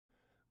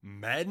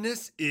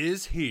Madness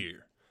is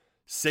here.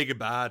 Say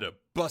goodbye to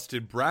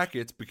busted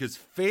brackets because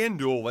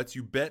FanDuel lets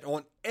you bet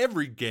on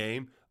every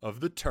game of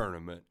the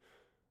tournament.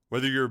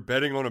 Whether you're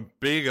betting on a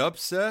big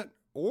upset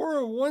or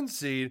a one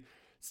seed,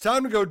 it's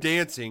time to go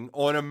dancing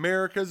on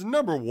America's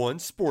 #1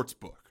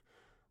 sportsbook.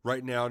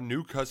 Right now,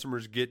 new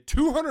customers get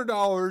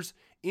 $200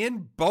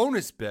 in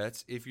bonus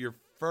bets if your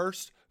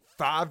first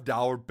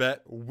 $5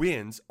 bet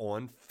wins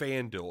on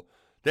FanDuel.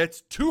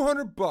 That's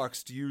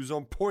 $200 to use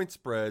on point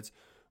spreads,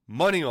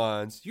 money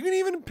lines. You can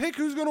even pick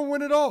who's going to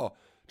win it all.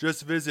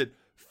 Just visit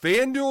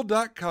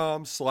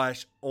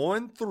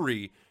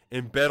FanDuel.com/on3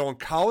 and bet on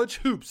college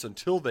hoops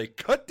until they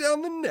cut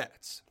down the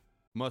nets.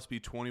 Must be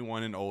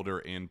 21 and older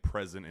and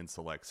present in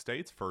select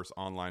states. First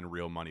online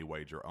real money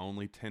wager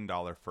only.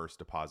 $10 first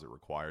deposit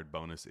required.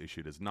 Bonus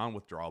issued as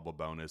non-withdrawable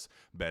bonus.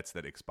 Bets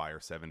that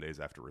expire 7 days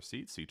after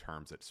receipt. See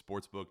terms at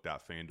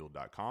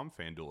sportsbook.fanduel.com.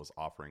 FanDuel is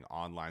offering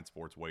online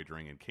sports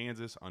wagering in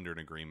Kansas under an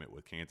agreement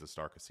with Kansas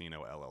Star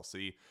Casino,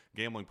 LLC.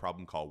 Gambling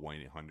problem? Call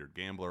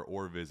 1-800-GAMBLER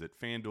or visit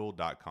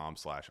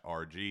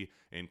fanduel.com/RG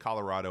in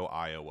Colorado,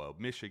 Iowa,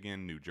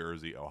 Michigan, New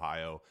Jersey,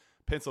 Ohio,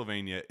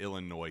 Pennsylvania,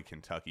 Illinois,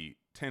 Kentucky,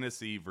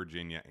 Tennessee,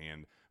 Virginia,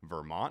 and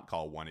Vermont.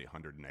 Call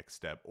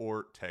 1-800-NEXT-STEP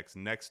or text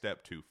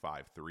NEXT-STEP to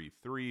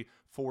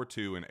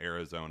 53342 in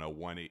Arizona,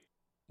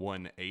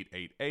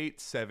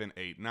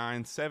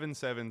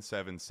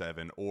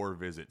 1-888-789-7777 or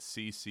visit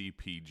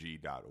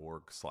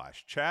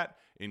ccpg.org/chat.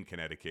 In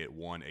Connecticut,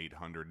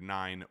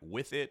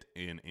 1-800-9-WITH-IT.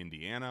 In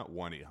Indiana,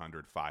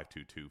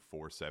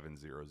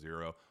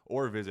 1-800-522-4700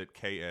 or visit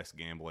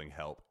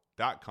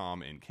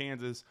ksgamblinghelp.com. In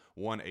Kansas,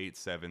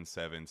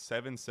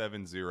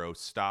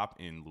 1-877-770-STOP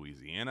in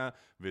Louisiana.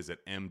 Visit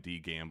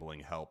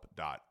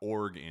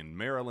mdgamblinghelp.org in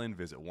Maryland.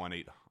 Visit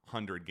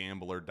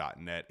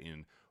 1-800-gambler.net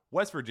in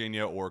West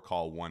Virginia or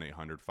call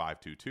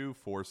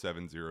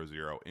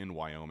 1-800-522-4700 in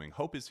Wyoming.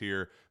 Hope is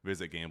here.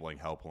 Visit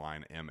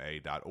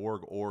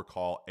gamblinghelplinema.org or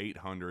call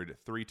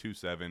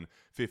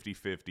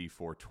 800-327-5050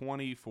 for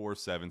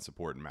 24/7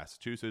 support in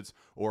Massachusetts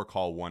or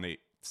call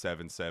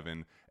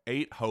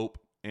 1-877-8-HOPE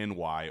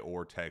NY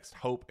or text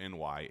Hope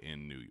NY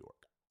in New York.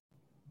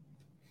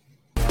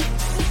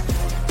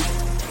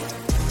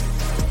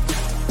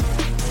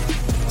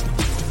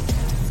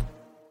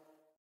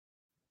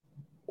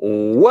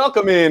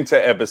 Welcome into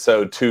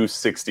episode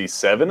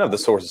 267 of the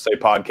Sources Say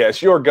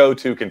podcast, your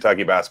go-to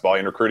Kentucky basketball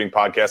and recruiting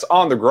podcast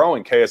on the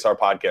growing KSR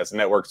Podcast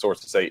Network.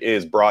 Sources Say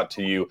is brought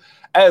to you,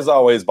 as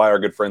always, by our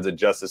good friends at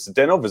Justice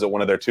Dental. Visit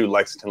one of their 2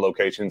 Lexington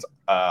locations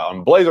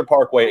on Blazer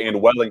Parkway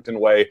and Wellington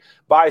Way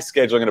by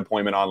scheduling an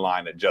appointment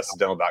online at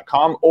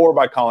justicedental.com or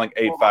by calling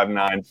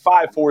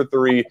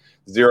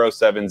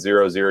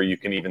 859-543-0700. You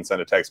can even send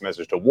a text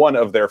message to one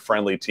of their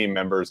friendly team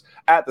members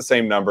at the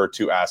same number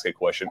to ask a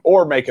question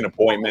or make an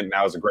appointment.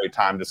 Now is a great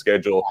time to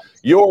schedule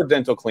your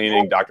dental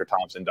cleaning. Dr.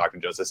 Thompson, Dr.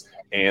 Justice,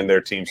 and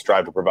their team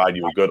strive to provide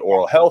you with good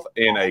oral health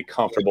in a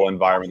comfortable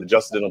environment. The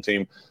Justice Dental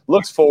team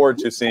looks forward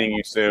to seeing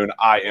you soon.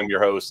 I am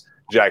your host,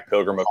 Jack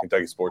Pilgrim of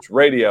Kentucky Sports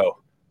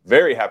Radio.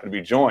 Very happy to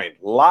be joined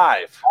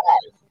live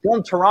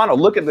from Toronto.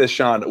 Look at this,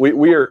 Sean.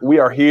 We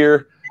are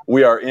here.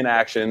 We are in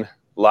action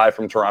live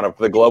from Toronto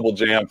for the Globl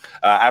Jam.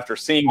 After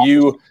seeing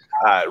you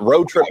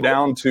road trip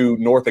down to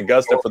North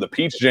Augusta for the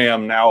Peach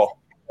Jam, now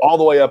all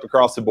the way up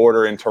across the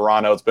border in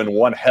Toronto. It's been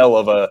one hell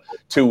of a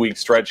 2-week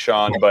stretch,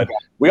 Sean, but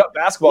we got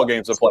basketball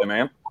games to play,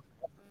 man.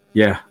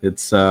 Yeah,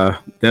 it's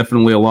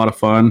definitely a lot of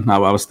fun. I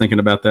was thinking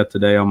about that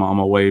today on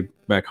my way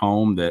back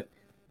home, that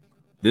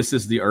this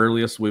is the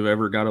earliest we've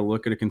ever got to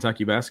look at a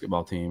Kentucky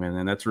basketball team,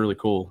 and that's really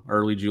cool.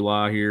 Early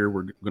July here,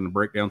 we're going to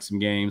break down some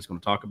games, going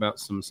to talk about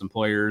some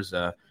players,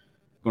 going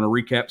to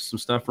recap some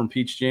stuff from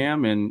Peach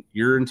Jam, and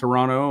you're in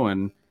Toronto,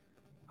 and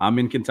I'm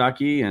in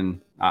Kentucky, and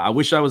I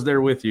wish I was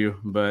there with you,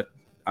 but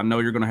I know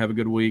you're going to have a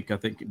good week. I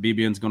think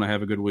BBN's going to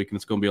have a good week, and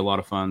it's going to be a lot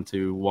of fun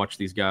to watch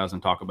these guys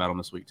and talk about them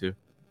this week too.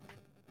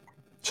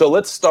 So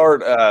let's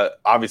start,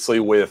 obviously,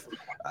 with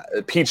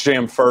Peach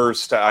Jam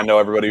first. I know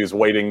everybody was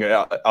waiting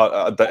at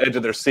the edge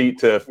of their seat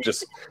to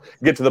just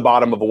get to the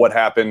bottom of what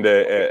happened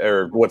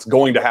or what's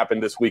going to happen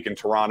this week in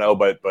Toronto.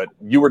 But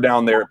you were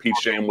down there at Peach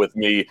Jam with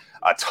me.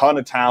 A ton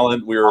of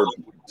talent. We were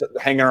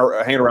hanging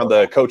around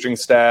the coaching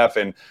staff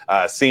and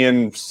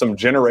seeing some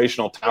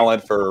generational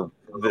talent for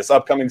this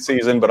upcoming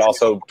season, but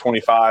also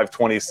 25,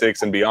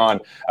 26, and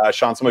beyond.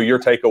 Sean, some of your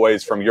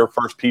takeaways from your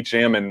first Peach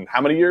Jam in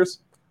how many years?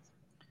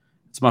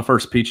 It's my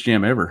first Peach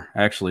Jam ever.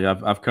 Actually,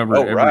 I've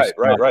covered.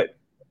 Right.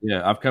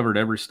 Yeah, I've covered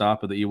every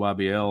stop of the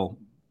EYBL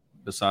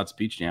besides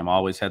Peach Jam. I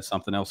always had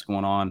something else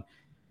going on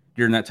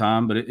during that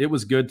time, but it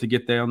was good to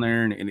get down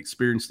there and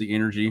experience the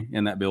energy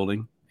in that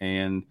building.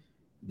 And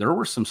there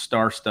were some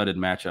star-studded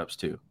matchups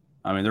too.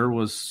 I mean, there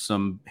was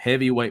some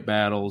heavyweight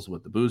battles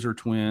with the Boozer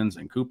twins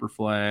and Cooper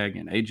Flagg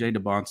and AJ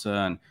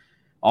DeBonsa and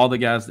all the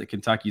guys that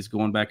Kentucky's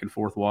going back and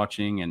forth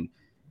watching, and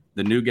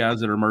the new guys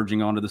that are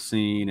emerging onto the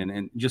scene,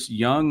 and just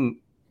young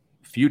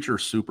future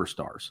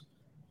superstars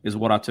is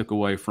what I took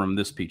away from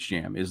this Peach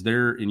Jam. Is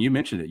there, and you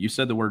mentioned it, you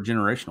said the word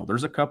generational.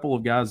 There's a couple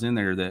of guys in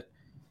there that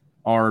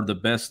are the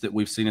best that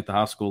we've seen at the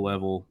high school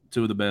level,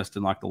 two of the best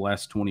in like the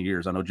last 20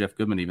 years. I know Jeff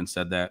Goodman even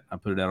said that. I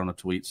put it out on a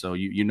tweet. So,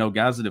 you know,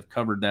 guys that have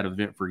covered that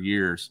event for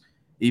years,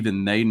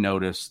 even they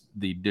noticed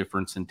the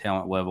difference in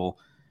talent level.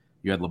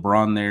 You had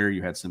LeBron there.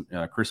 You had some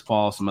Chris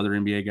Paul, some other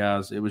NBA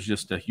guys. It was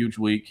just a huge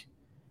week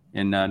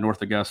in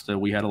North Augusta.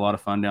 We had a lot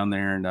of fun down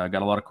there and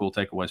got a lot of cool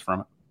takeaways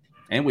from it.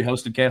 And we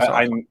hosted Cass.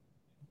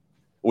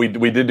 We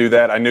did do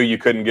that. I knew you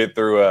couldn't get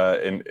through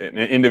an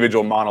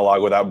individual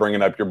monologue without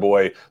bringing up your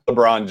boy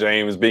LeBron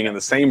James being in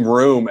the same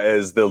room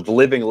as the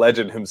living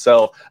legend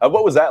himself.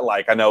 What was that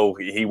like? I know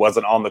he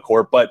wasn't on the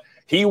court, but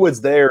he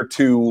was there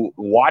to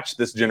watch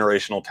this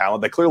generational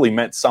talent that clearly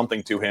meant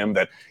something to him,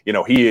 that, you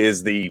know, he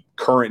is the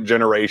current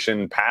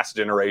generation, past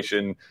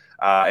generation,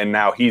 and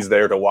now he's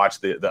there to watch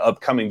the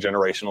upcoming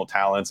generational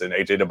talents and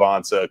AJ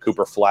DeBonsa,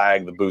 Cooper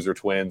Flagg, the Boozer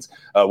twins.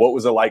 What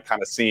was it like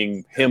kind of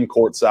seeing him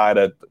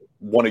courtside at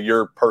one of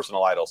your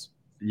personal idols?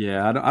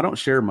 Yeah, I don't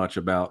share much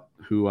about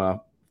who I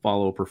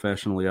follow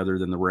professionally other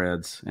than the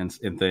Reds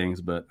and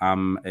things, but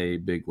I'm a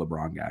big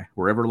LeBron guy.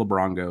 Wherever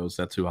LeBron goes,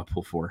 that's who I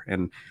pull for.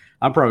 And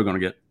I'm probably going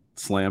to get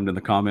slammed in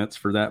the comments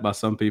for that by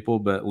some people,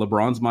 but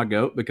LeBron's my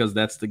GOAT because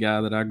that's the guy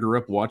that I grew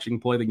up watching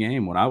play the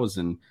game when I was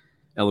in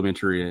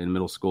elementary and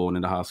middle school and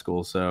into high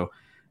school. So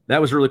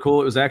that was really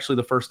cool. It was actually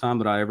the first time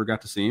that I ever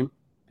got to see him.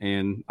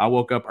 And I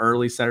woke up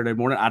early Saturday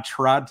morning. I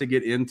tried to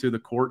get into the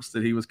courts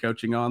that he was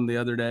coaching on the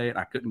other day, and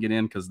I couldn't get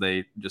in because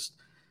they just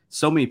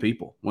so many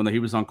people when he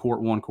was on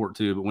court 1, court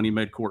 2. But when he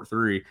made court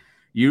 3,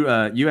 you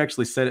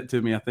actually said it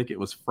to me. I think it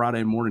was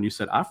Friday morning. You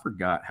said, I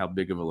forgot how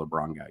big of a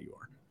LeBron guy you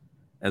are,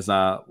 as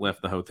I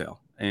left the hotel.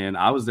 And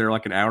I was there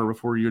like an hour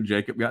before you and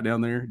Jacob got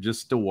down there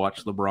just to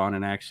watch LeBron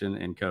in action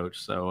and coach.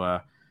 So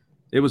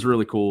it was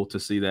really cool to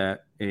see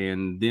that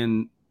and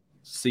then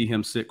see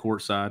him sit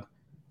courtside.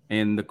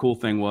 And the cool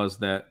thing was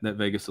that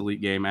Vegas Elite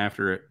game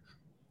after it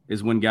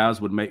is when guys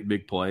would make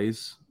big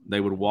plays, they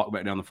would walk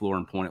back down the floor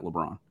and point at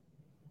LeBron.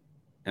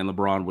 And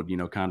LeBron would, you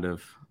know, kind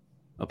of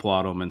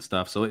applaud them and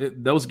stuff. So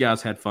those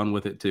guys had fun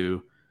with it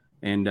too.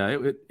 And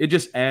it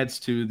just adds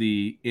to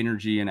the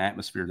energy and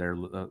atmosphere there.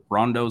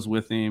 Rondo's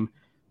with him.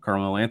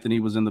 Carmelo Anthony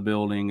was in the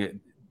building.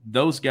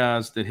 Those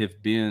guys that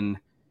have been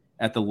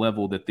at the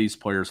level that these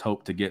players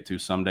hope to get to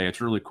someday,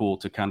 it's really cool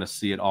to kind of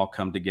see it all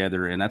come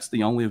together. And that's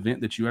the only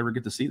event that you ever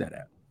get to see that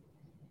at.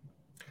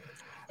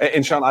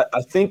 And Sean,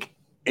 I think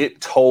it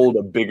told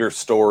a bigger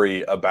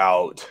story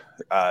about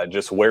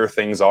just where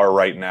things are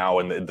right now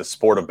in the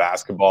sport of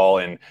basketball.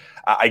 And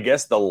I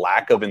guess the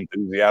lack of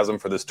enthusiasm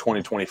for this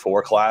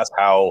 2024 class,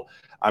 how,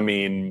 I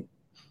mean,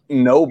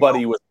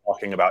 nobody was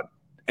talking about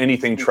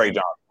anything Trey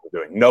Johnson was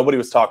doing. Nobody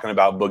was talking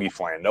about Boogie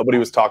Flan. Nobody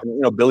was talking, you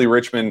know, Billy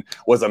Richmond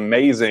was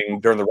amazing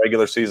during the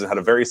regular season, had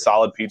a very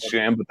solid Peach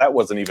Jam, but that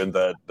wasn't even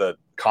the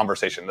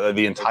conversation.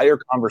 The entire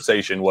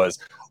conversation was,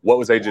 what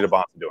was AJ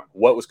DeBonsa doing?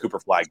 What was Cooper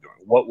Flagg doing?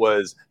 What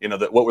was, you know,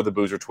 what were the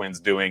Boozer twins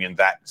doing in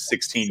that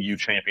 16U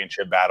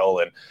championship battle?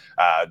 And,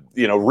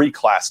 you know,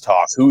 reclass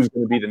talk. Who's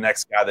going to be the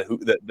next guy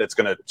that's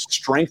going to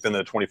strengthen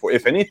the 24?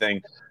 If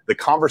anything, the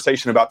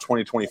conversation about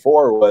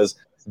 2024 was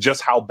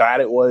just how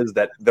bad it was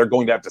that they're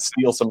going to have to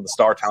steal some of the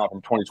star talent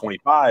from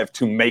 2025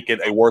 to make it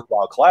a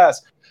worthwhile class.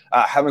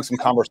 Having some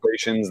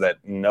conversations that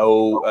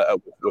know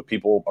with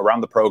people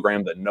around the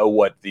program that know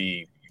what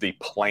the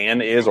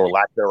plan is or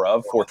lack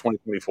thereof for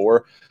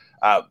 2024.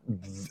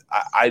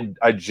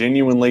 I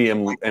genuinely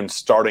am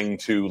starting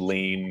to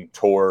lean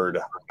toward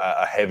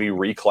a heavy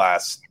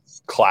reclass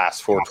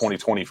class for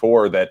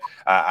 2024 that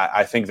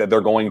I think that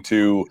they're going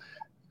to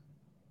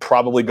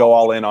probably go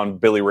all in on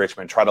Billy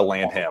Richmond, try to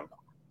land him.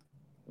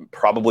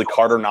 Probably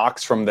Carter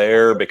Knox from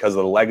there because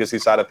of the legacy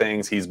side of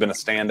things. He's been a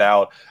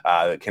standout.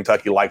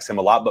 Kentucky likes him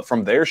a lot. But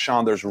from there,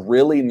 Sean, there's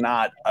really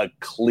not a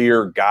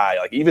clear guy.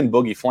 Like even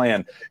Boogie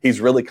Flan,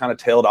 he's really kind of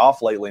tailed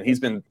off lately, and he's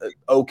been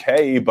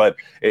okay. But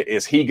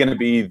is he going to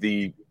be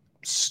the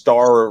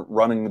star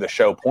running the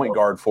show point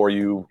guard for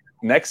you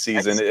next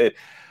season?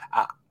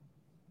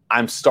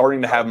 I'm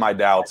starting to have my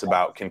doubts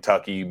about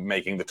Kentucky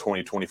making the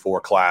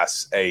 2024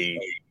 class a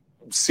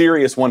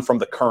serious one from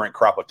the current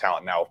crop of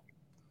talent. Now,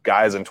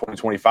 guys in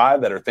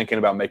 2025 that are thinking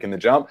about making the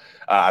jump,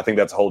 I think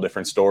that's a whole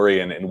different story.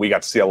 And we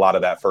got to see a lot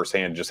of that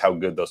firsthand, just how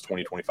good those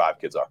 2025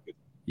 kids are.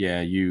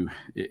 Yeah, you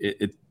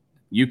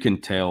can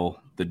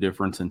tell the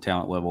difference in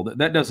talent level.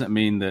 That doesn't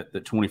mean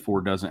that 24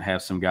 doesn't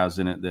have some guys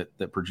in it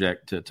that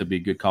project to be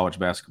good college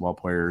basketball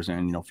players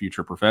and, you know,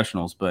 future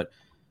professionals, but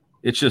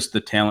it's just the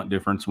talent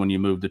difference when you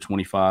move to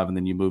 25 and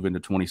then you move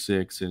into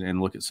 26 and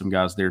look at some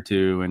guys there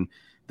too. And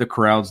the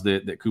crowds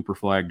that Cooper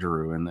Flagg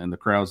drew and the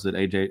crowds that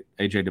AJ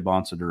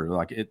DeBonsa drew,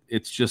 like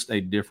it's just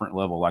a different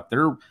level. Like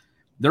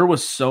there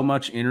was so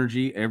much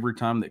energy every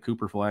time that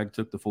Cooper Flagg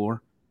took the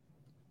floor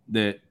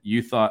that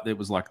you thought it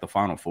was like the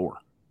Final Four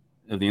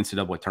of the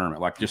NCAA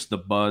tournament. Like just the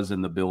buzz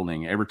in the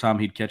building. Every time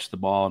he'd catch the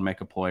ball and make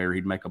a play or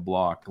he'd make a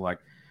block, like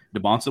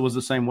DeBonsa was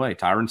the same way.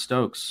 Tyron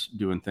Stokes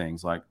doing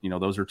things like, you know,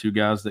 those are two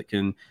guys that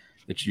you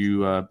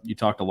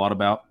talked a lot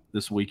about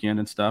this weekend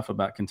and stuff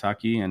about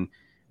Kentucky. And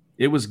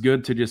it was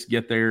good to just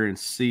get there and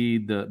see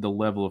the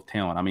level of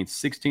talent. I mean,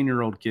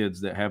 16-year-old kids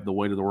that have the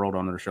weight of the world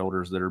on their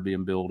shoulders that are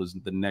being billed as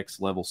the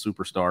next level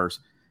superstars.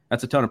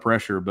 That's a ton of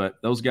pressure, but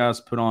those guys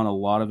put on a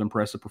lot of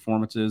impressive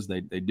performances.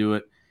 They do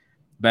it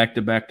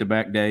back-to-back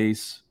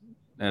days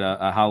at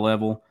a high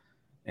level,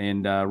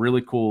 and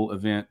really cool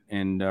event,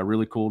 and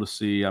really cool to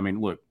see. I mean,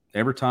 look,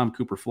 every time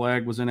Cooper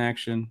Flagg was in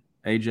action,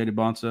 AJ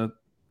DeBonsa,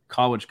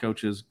 college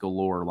coaches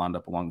galore lined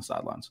up along the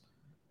sidelines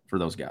for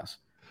those guys.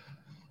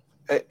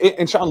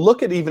 And Sean,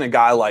 look at even a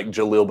guy like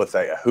Jalil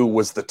Bethea, who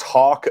was the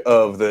talk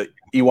of the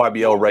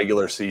EYBL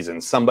regular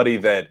season, somebody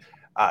that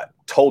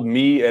told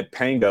me at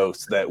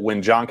Pangos that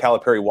when John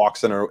Calipari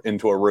walks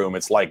into a room,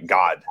 it's like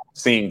God,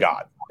 seeing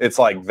God. It's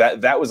like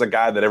that was a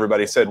guy that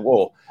everybody said,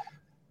 well,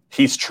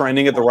 he's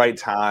trending at the right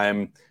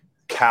time.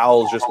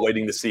 Cal's just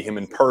waiting to see him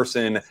in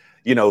person.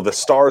 You know, the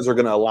stars are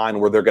going to align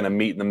where they're going to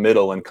meet in the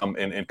middle and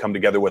come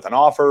together with an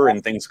offer,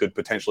 and things could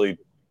potentially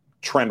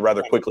trend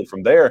rather quickly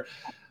from there.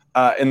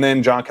 And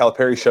then John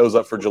Calipari shows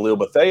up for Jalil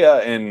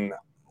Bethea in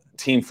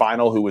team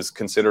final, who was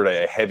considered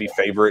a heavy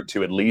favorite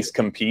to at least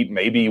compete,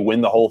 maybe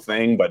win the whole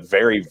thing, but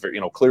very,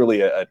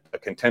 clearly a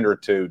contender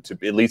to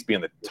at least be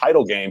in the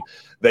title game.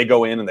 They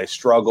go in and they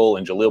struggle,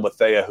 and Jalil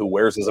Bethea, who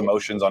wears his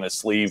emotions on his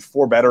sleeve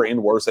for better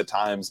and worse at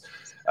times,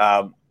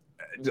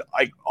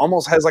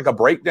 almost has like a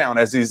breakdown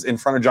as he's in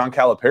front of John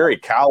Calipari.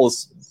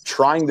 Cal's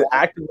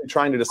actively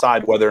trying to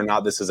decide whether or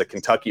not this is a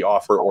Kentucky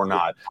offer or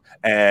not.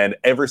 And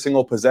every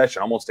single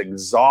possession, almost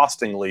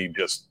exhaustingly,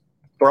 just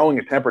throwing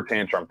a temper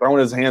tantrum, throwing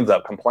his hands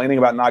up, complaining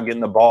about not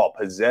getting the ball,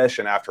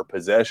 possession after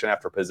possession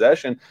after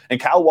possession. And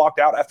Cal walked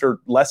out after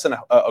less than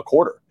a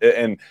quarter.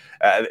 And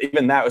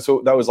even that,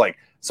 so that was like,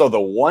 so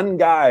the one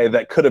guy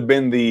that could have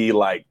been the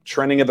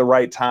trending at the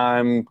right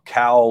time,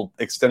 Cal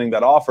extending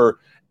that offer,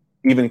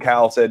 even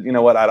Cal said, you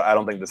know what, I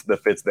don't think this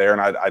fits there. And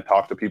I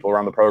talked to people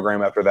around the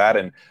program after that,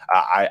 and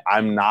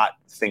I'm not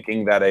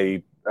thinking that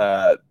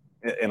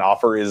an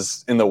offer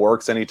is in the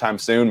works anytime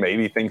soon.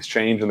 Maybe things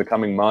change in the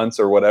coming months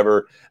or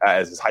whatever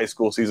as his high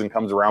school season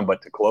comes around.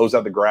 But to close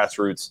out the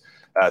grassroots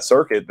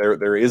circuit,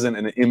 there isn't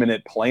an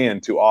imminent plan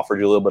to offer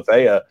Jalil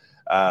Bethea,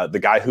 the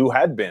guy who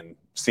had been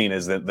seen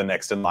as the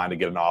next in line to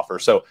get an offer.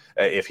 So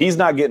if he's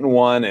not getting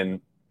one,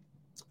 and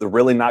they're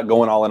really not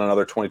going all in on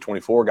other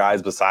 2024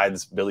 guys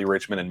besides Billy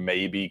Richmond and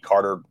maybe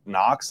Carter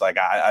Knox,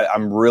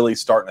 I'm really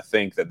starting to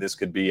think that this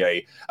could be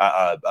a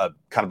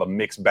kind of a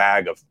mixed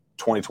bag of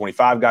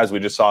 2025 guys. We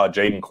just saw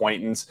Jaden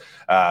Quaintance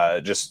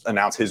just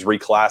announce his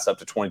reclass up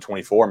to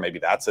 2024. Maybe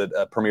that's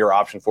a premier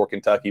option for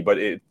Kentucky, but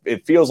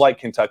it feels like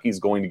Kentucky's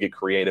going to get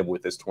creative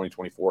with this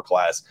 2024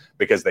 class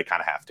because they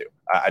kind of have to.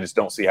 I just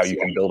don't see how you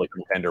can build a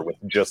contender with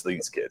just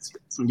these kids.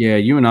 Yeah,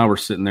 you and I were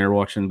sitting there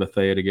watching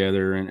Bethea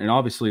together, and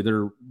obviously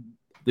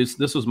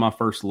this was my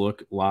first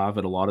look live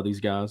at a lot of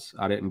these guys.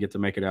 I didn't get to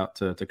make it out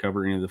to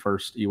cover any of the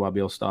first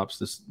EYBL stops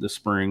this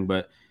spring,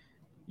 but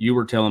you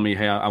were telling me,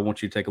 hey, I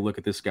want you to take a look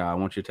at this guy. I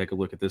want you to take a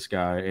look at this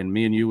guy. And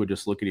me and you would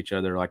just look at each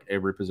other like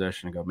every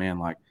possession and go, man,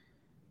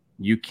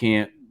 you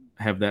can't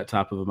have that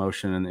type of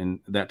emotion and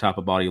that type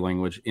of body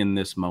language in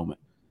this moment.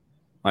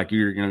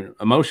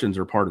 Emotions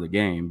are part of the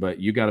game, but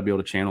you got to be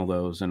able to channel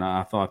those. And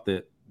I thought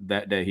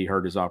that day he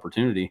heard his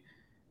opportunity.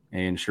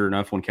 And sure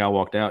enough, when Cal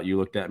walked out, you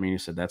looked at me and you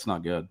said, that's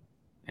not good.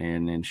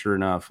 And sure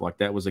enough,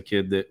 that was a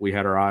kid that we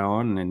had our eye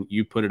on. And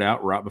you put it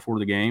out right before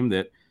the game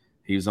that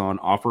he's on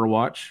offer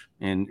watch,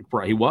 and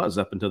he was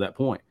up until that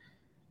point.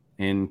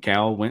 And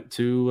Cal went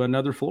to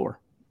another floor,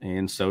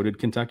 and so did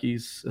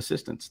Kentucky's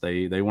assistants.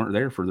 They weren't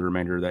there for the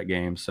remainder of that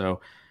game. So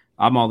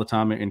I'm all the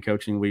time in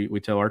coaching, we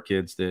tell our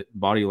kids that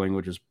body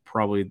language is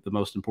probably the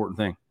most important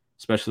thing,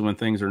 especially when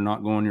things are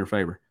not going in your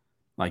favor.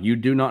 You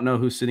do not know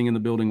who's sitting in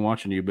the building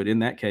watching you, but in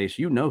that case,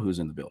 you know who's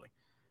in the building.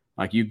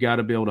 You've got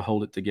to be able to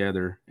hold it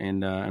together.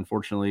 And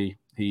unfortunately,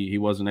 he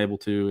wasn't able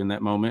to in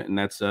that moment, and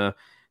that's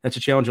a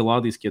challenge a lot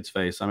of these kids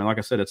face. I mean, like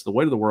I said, it's the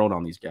weight of the world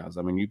on these guys.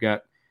 I mean, you've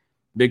got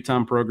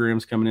big-time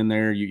programs coming in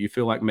there. You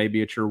feel like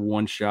maybe it's your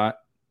one shot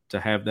to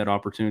have that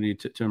opportunity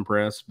to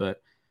impress.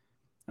 But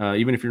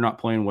even if you're not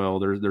playing well,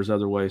 there's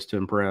other ways to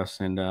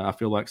impress. And I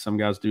feel like some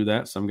guys do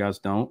that, some guys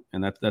don't.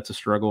 And that's a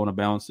struggle and a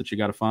balance that you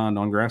got to find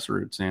on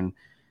grassroots. And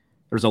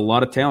there's a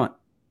lot of talent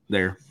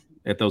there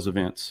at those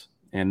events.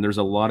 And there's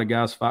a lot of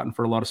guys fighting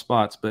for a lot of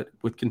spots. But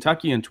with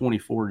Kentucky in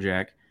 24,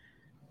 Jack,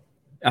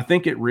 I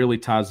think it really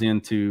ties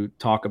into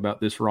talk about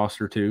this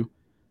roster too,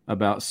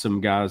 about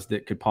some guys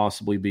that could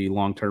possibly be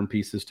long-term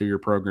pieces to your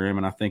program.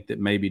 And I think that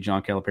maybe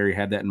John Calipari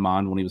had that in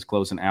mind when he was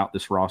closing out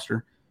this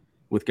roster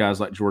with guys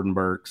like Jordan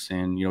Burks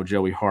and,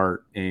 Joey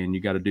Hart, and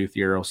you got to do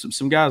Thiero,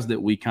 some guys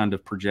that we kind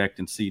of project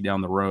and see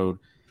down the road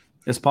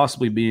as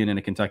possibly being in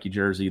a Kentucky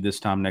jersey this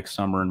time next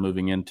summer and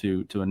moving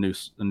into a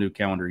new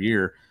calendar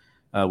year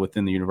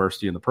within the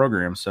university and the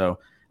program. So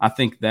I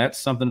think that's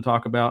something to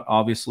talk about.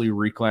 Obviously,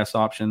 reclass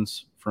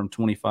options from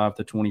 25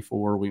 to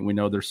 24. We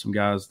know there's some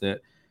guys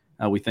that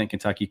we think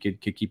Kentucky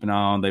could keep an eye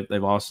on.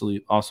 They've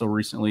also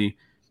recently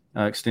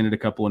extended a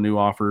couple of new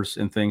offers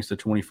and things to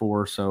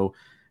 24. So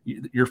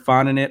you're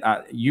finding it.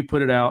 You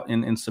put it out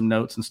in some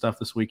notes and stuff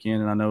this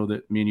weekend, and I know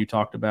that me and you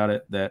talked about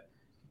it, that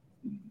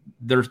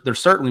there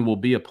certainly will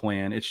be a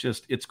plan.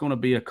 It's going to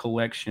be a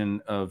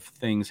collection of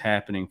things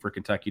happening for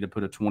Kentucky to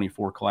put a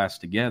 24 class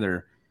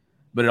together.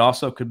 But it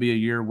also could be a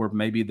year where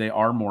maybe they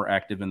are more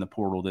active in the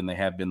portal than they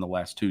have been the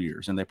last 2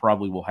 years, and they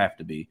probably will have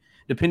to be,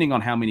 depending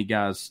on how many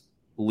guys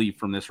leave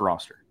from this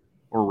roster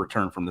or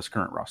return from this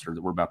current roster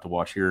that we're about to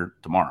watch here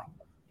tomorrow.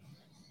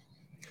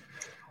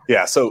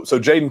 Yeah, so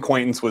Jaden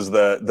Quaintance was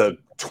the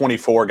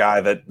 24 guy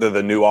that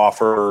the new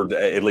offer,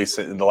 at least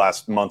in the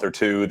last month or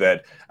two,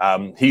 that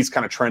he's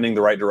kind of trending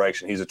the right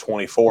direction. He's a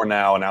 24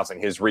 now, announcing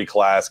his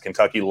reclass.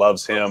 Kentucky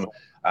loves him.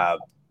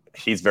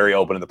 He's very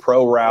open to the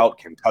pro route.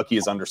 Kentucky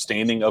is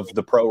understanding of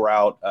the pro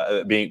route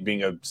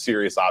being a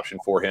serious option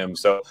for him.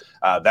 So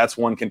that's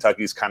one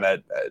Kentucky's kind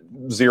of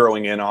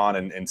zeroing in on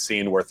and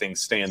seeing where things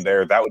stand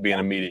there. That would be an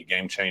immediate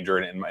game changer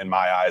in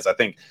my eyes. I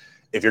think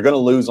if you're going to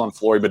lose on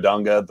Flory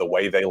Badunga the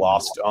way they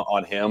lost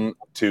on him,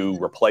 to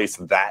replace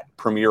that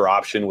premier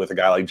option with a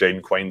guy like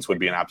Jaden Quaintance would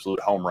be an absolute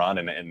home run.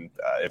 And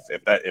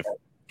if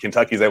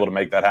Kentucky's able to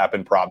make that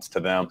happen, props to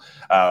them.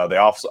 They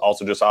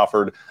also just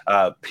offered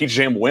Peach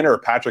Jam winner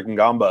Patrick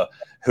Ngamba,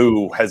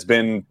 who has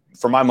been,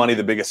 for my money,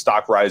 the biggest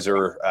stock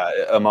riser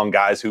among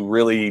guys who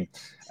really,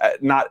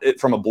 not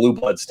from a blue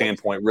blood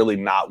standpoint, really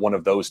not one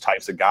of those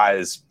types of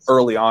guys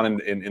early on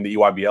in the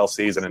EYBL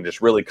season, and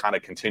just really kind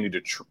of continued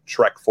to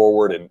trek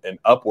forward and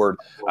upward,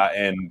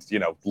 and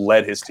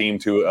led his team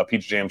to a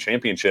Peach Jam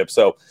championship.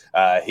 So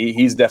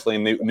he's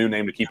definitely a new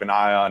name to keep an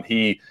eye on.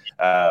 He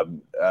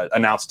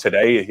announced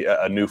today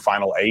a new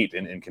Final 8,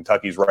 and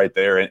Kentucky's right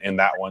there in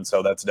that one.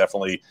 So that's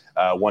definitely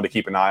one to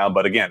keep an eye on.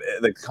 But again,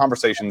 the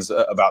conversation's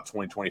about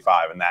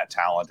 2025 and that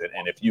talent.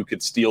 And if you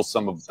could steal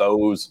some of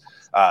those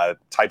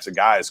types of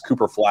guys,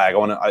 Cooper Flagg,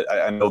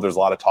 I know there's a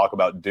lot of talk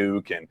about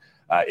Duke, and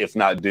if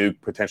not Duke,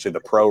 potentially the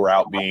pro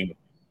route being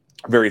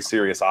a very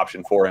serious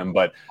option for him.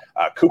 But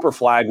Cooper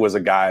Flagg was a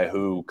guy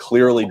who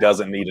clearly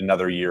doesn't need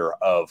another year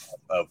of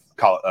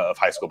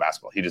high school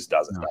basketball. He just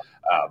doesn't.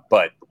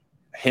 But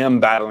him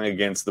battling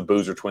against the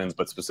Boozer twins,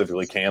 but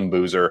specifically Cam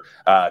Boozer,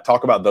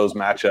 talk about those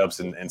matchups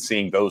and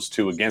seeing those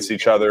two against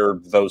each other,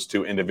 those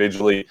two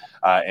individually,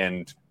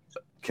 and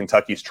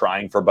Kentucky's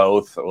trying for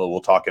both. We'll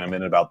talk in a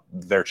minute about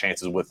their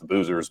chances with the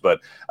Boozers,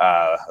 but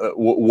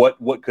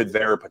what could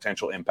their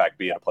potential impact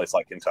be at a place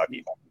like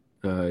Kentucky?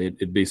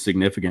 It'd be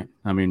significant.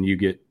 I mean,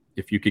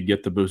 if you could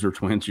get the Boozer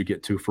twins, you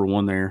get 2 for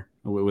 1 there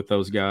with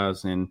those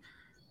guys, and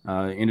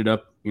ended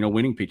up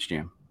winning Peach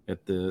Jam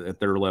at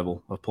their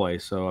level of play.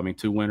 So I mean,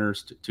 2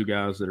 winners, 2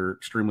 guys that are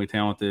extremely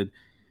talented,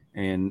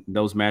 and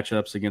those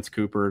matchups against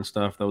Cooper and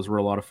stuff, those were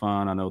a lot of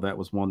fun. I know that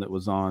was one that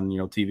was on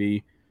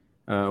TV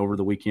over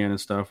the weekend and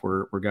stuff,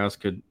 where guys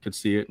could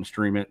see it and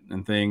stream it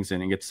and things,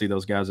 and get to see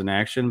those guys in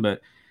action.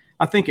 But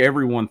I think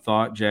everyone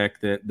thought, Jack,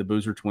 that the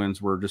Boozer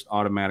twins were just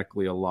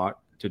automatically a lot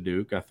to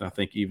Duke. I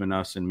think even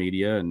us in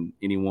media and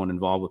anyone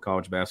involved with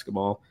college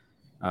basketball,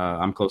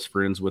 I'm close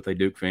friends with a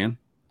Duke fan.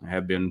 I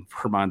have been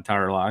for my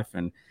entire life,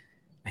 and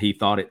he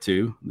thought it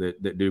too,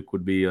 that Duke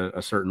would be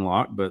a certain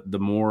lock. But the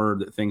more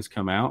that things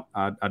come out,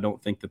 I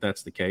don't think that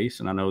that's the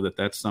case. And I know that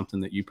that's something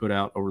that you put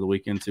out over the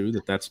weekend too,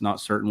 that's not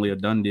certainly a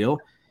done deal.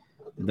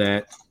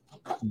 That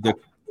the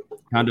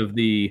kind of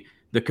the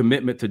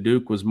commitment to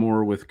Duke was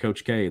more with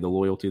Coach K, the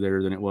loyalty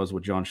there, than it was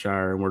with John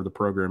Shire and where the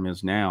program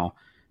is now.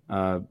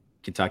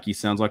 Kentucky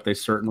sounds like they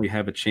certainly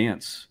have a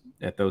chance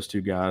at those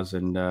 2 guys.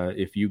 And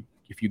if you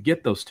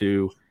get those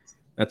 2,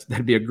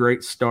 that'd be a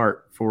great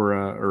start for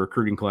a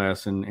recruiting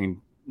class, and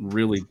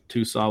really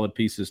 2 solid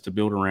pieces to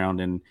build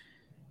around. And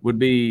would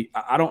be,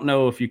 I don't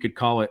know if you could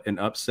call it an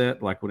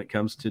upset, like when it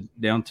comes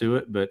down to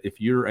it, but if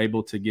you're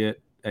able to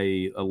get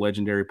a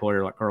legendary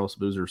player like Carlos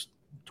Boozer's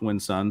twin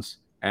sons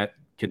at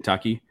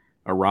Kentucky,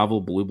 a rival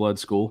blue blood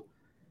school,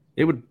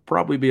 it would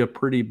probably be a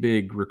pretty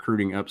big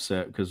recruiting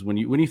upset, because when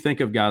you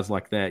think of guys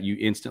like that, you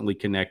instantly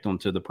connect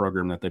onto the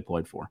program that they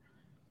played for.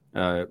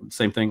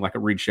 Same thing like a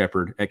Reed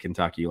Shepherd at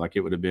Kentucky. Like, it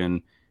would have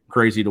been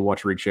crazy to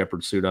watch Reed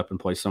Shepherd suit up and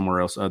play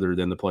somewhere else other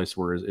than the place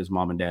where his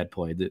mom and dad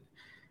played. That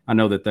I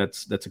know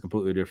that's a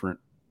completely different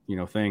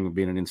thing,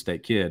 being an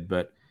in-state kid.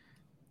 But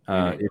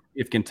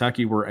if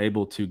Kentucky were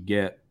able to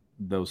get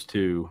those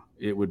 2,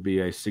 it would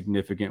be a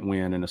significant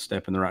win and a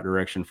step in the right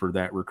direction for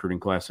that recruiting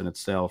class in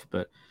itself.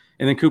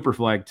 And then Cooper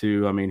Flagg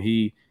too. I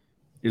mean,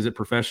 is it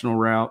professional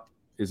route?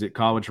 Is it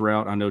college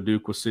route? I know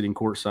Duke was sitting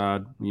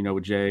courtside,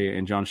 with Jay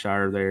and John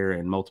Shire there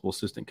and multiple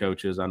assistant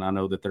coaches. And I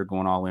know that they're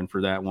going all in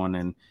for that one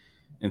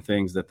and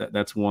things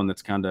that's one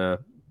that's kind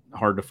of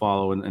hard to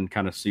follow and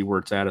kind of see where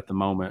it's at the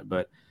moment.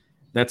 But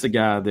that's a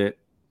guy that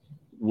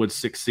would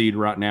succeed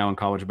right now in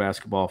college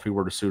basketball if he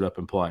were to suit up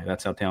and play.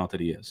 That's how talented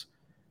he is.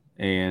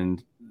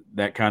 And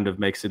that kind of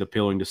makes it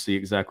appealing to see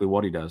exactly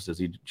what he does. Does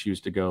he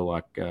choose to go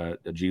like a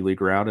G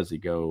League route? Does he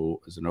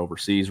go as an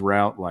overseas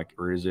route?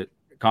 Or is it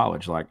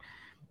college?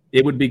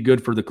 It would be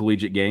good for the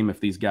collegiate game if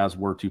these guys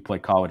were to play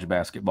college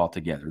basketball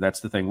together. That's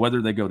the thing.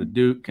 Whether they go to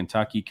Duke,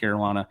 Kentucky,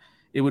 Carolina,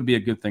 it would be a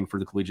good thing for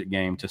the collegiate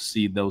game to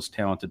see those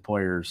talented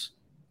players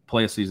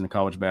play a season of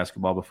college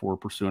basketball before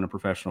pursuing a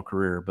professional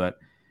career. But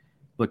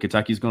look,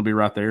 Kentucky's going to be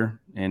right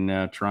there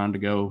and trying to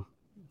go,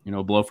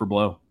 blow for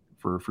blow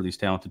for these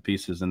talented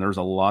pieces. And there's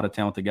a lot of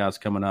talented guys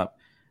coming up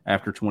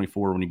after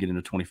 24 when you get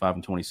into 25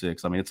 and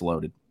 26. I mean, it's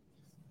loaded.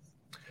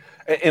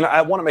 And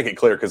I want to make it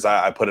clear, because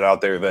I put it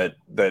out there that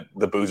the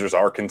Boozers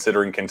are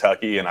considering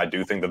Kentucky, and I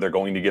do think that they're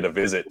going to get a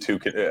visit to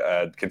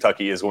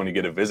Kentucky is going to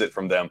get a visit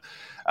from them.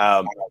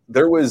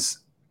 There was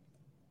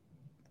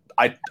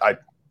I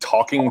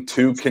talking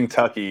to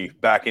Kentucky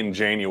back in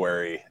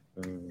January.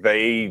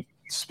 They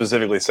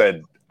specifically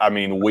said, I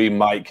mean, we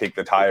might kick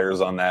the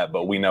tires on that,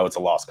 but we know it's a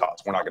lost cause.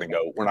 We're not going to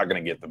go. We're not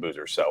going to get the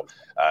Boozers. So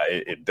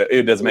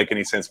it doesn't make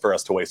any sense for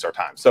us to waste our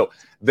time. So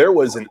there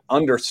was an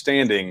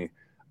understanding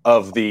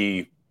of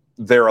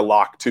they're a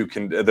lock to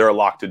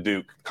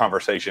Duke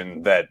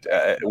conversation that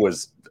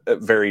was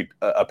very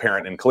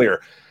apparent and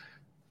clear.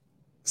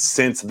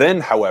 Since then,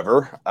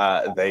 however,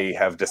 they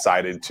have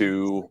decided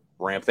to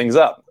ramp things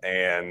up,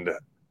 and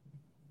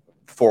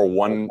for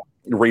one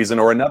reason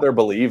or another,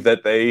 believe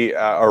that they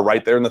are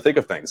right there in the thick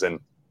of things. And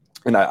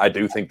I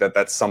do think that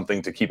that's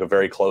something to keep a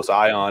very close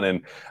eye on.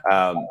 And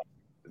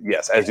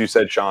yes, as you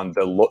said, Sean,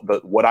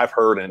 what I've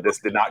heard, and this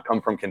did not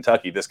come from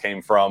Kentucky, this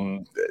came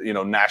from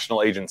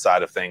national agent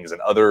side of things and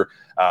other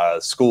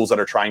schools that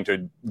are trying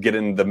to get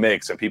in the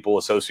mix, and people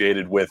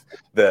associated with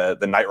the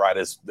Night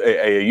Riders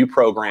AAU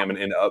program, and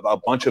in a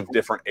bunch of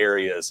different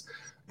areas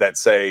that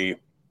say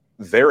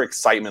their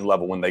excitement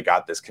level when they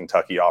got this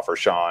Kentucky offer,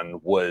 Sean,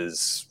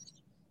 was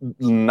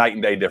night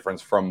and day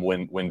difference from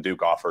when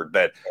Duke offered.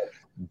 That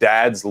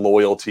Dad's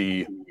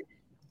loyalty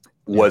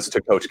was to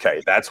Coach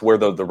K. That's where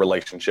the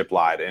relationship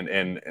lied.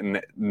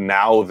 And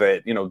now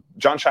that,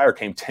 John Shire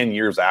came 10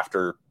 years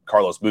after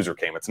Carlos Boozer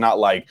came. It's not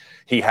like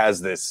he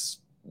has this,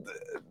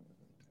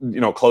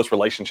 close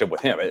relationship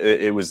with him.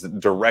 It was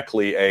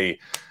directly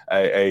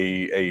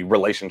a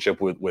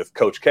relationship with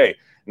Coach K.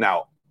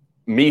 Now,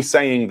 me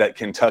saying that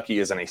Kentucky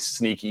is in a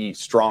sneaky,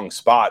 strong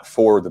spot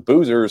for the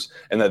Boozers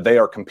and that they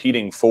are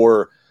competing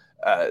for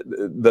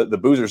the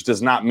Boozers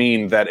does not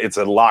mean that it's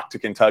a lock to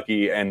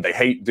Kentucky and they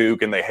hate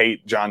Duke and they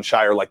hate John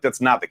Shire. Like, that's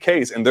not the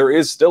case. And there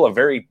is still a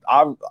very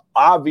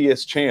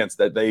obvious chance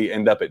that they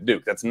end up at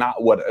Duke. That's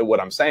not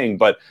what I'm saying.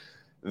 But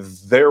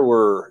there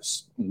were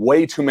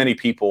way too many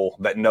people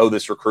that know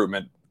this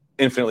recruitment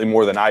infinitely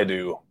more than I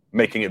do,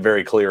 making it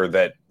very clear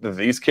that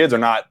these kids are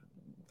not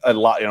a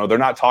lot, they're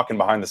not talking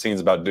behind the scenes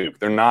about Duke.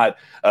 They're not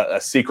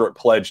a secret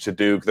pledge to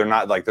Duke. They're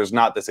not like, there's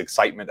not this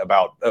excitement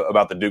about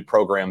the Duke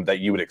program that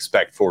you would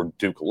expect for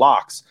Duke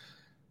locks.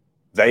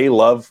 They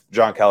love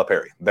John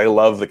Calipari. They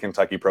love the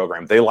Kentucky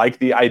program. They like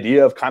the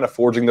idea of kind of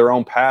forging their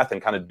own path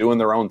and kind of doing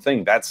their own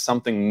thing. That's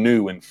something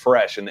new and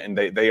fresh, and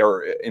they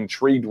are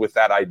intrigued with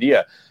that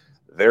idea.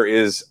 There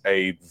is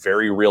a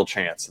very real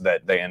chance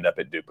that they end up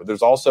at Duke, but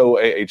there's also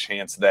a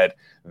chance that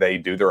they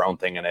do their own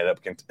thing and end up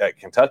at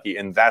Kentucky,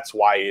 and that's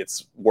why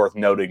it's worth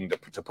noting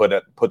to put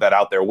that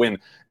out there. When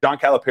John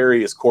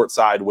Calipari is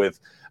courtside with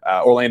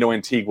Orlando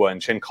Antigua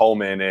and Chin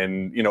Coleman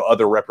and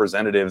other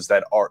representatives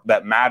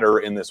that matter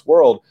in this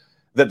world,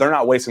 that they're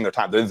not wasting their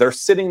time. They're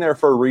sitting there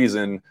for a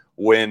reason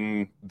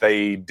when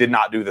they did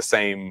not do the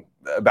same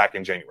back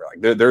in January.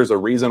 Like, there's a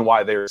reason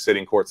why they're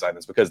sitting courtside.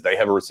 It's because they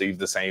have received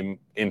the same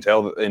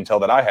intel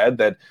that I had,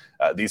 that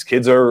these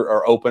kids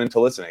are open to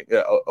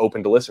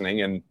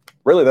listening, and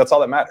really that's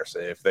all that matters.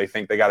 If they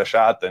think they got a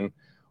shot, then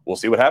we'll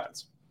see what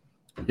happens.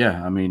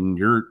 Yeah, I mean,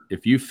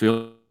 if you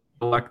feel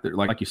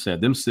like you said,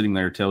 them sitting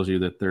there tells you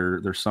that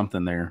there's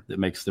something there that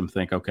makes them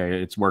think,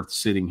 okay, it's worth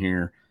sitting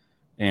here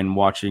and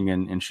watching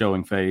and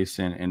showing face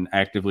and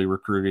actively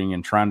recruiting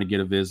and trying to get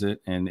a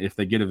visit. And if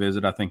they get a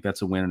visit, I think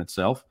that's a win in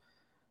itself,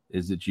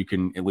 is that you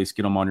can at least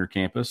get them on your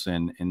campus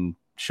and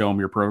show them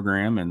your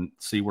program and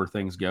see where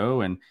things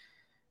go. And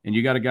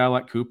you got a guy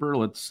like Cooper,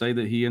 let's say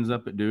that he ends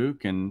up at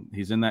Duke and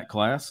he's in that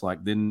class,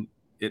 like, then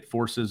it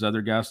forces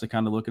other guys to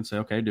kind of look and say,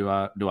 okay,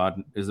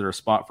 is there a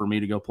spot for me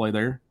to go play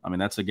there? I mean,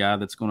 that's a guy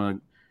that's going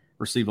to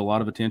receive a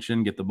lot of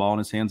attention, get the ball in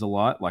his hands a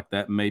lot. Like,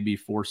 that maybe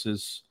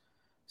forces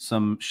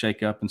some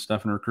shakeup and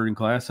stuff in the recruiting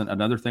class. And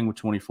another thing with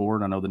 24,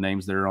 and I know the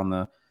names there on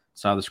the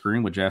side of the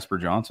screen with Jasper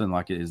Johnson,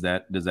 like, does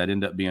that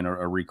end up being a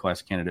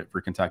reclass candidate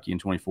for Kentucky in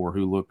 24,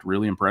 who looked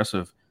really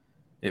impressive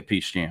at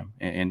Peach Jam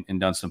and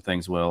done some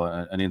things well?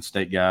 An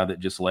in-state guy that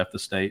just left the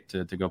state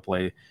to go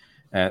play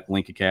at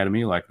Link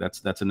Academy. Like,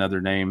 that's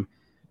another name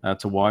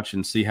to watch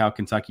and see how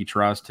Kentucky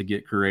tries to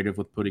get creative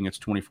with putting its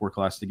 24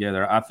 class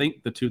together. I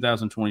think the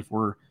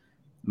 2024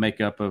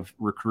 makeup of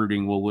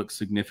recruiting will look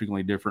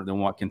significantly different than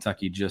what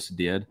Kentucky just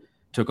did.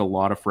 Took a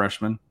lot of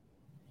freshmen.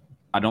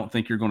 I don't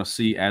think you're going to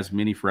see as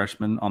many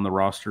freshmen on the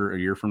roster a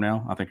year from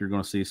now. I think you're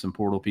going to see some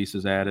portal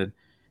pieces added.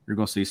 You're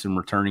going to see some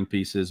returning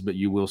pieces, but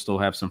you will still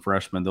have some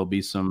freshmen. There'll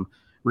be some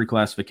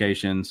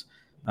reclassifications.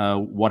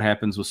 What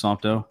happens with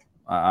Sompto?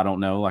 I don't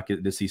know. Like,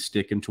 does he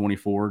stick in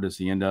 24? Does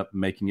he end up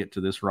making it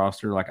to this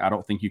roster? Like, I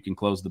don't think you can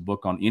close the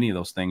book on any of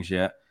those things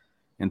yet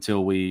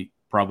until we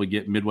probably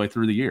get midway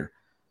through the year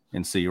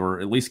and see, or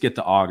at least get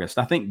to August.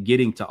 I think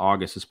getting to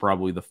August is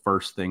probably the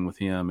first thing with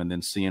him, and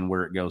then seeing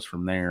where it goes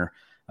from there.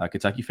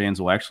 Kentucky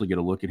fans will actually get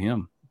a look at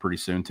him pretty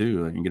soon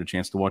too and get a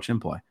chance to watch him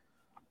play.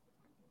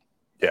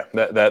 Yeah,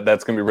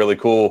 that's going to be really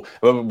cool.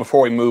 But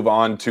before we move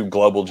on to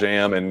Global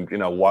Jam and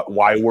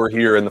why we're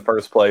here in the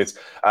first place,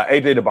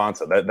 AJ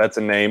DeBonsa, that's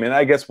a name, and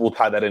I guess we'll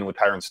tie that in with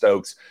Tyron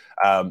Stokes.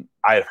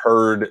 I've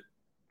heard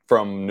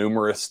from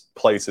numerous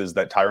places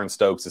that Tyron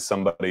Stokes is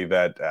somebody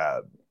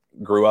that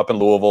grew up in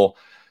Louisville,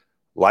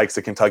 likes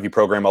the Kentucky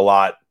program a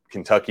lot.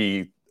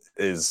 Kentucky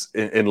is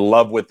in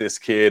love with this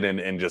kid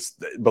and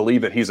just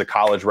believe that he's a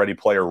college-ready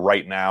player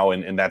right now,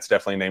 and that's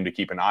definitely a name to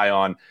keep an eye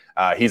on.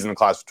 He's in the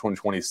class of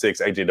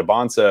 2026. AJ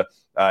DeBonsa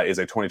is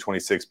a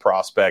 2026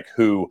 prospect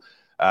who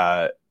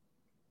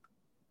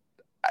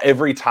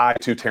every tie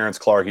to Terrence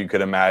Clark you could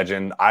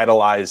imagine,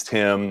 idolized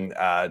him,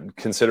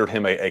 considered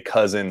him a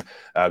cousin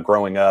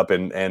growing up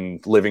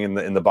and living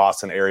in the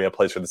Boston area,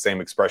 plays for the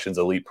same Expressions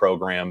Elite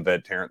program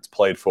that Terrence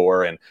played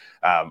for. And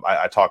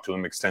I talked to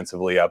him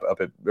extensively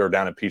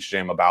down at Peach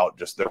Jam about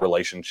just their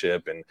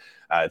relationship. And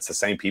it's the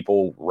same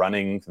people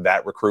running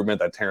that recruitment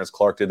that Terrence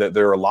Clark did.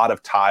 There are a lot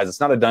of ties. It's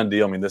not a done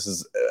deal. I mean, this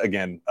is,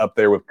 again, up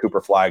there with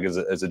Cooper Flagg as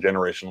a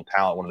generational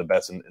talent, one of the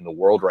best in the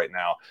world right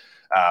now.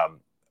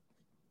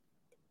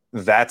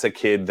 That's a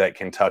kid that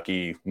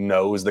Kentucky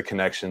knows the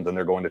connections, and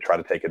they're going to try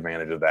to take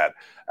advantage of that.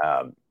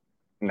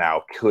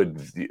 Now,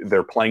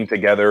 they're playing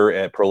together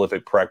at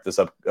Prolific Prep this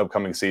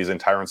upcoming season,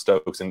 Tyron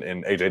Stokes and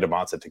AJ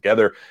DeBonsa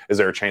together. Is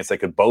there a chance they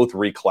could both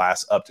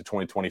reclass up to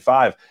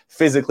 2025?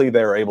 Physically,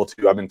 they're able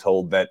to. I've been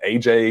told that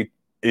AJ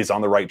is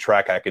on the right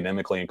track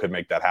academically and could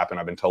make that happen.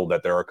 I've been told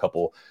that there are a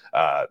couple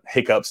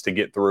hiccups to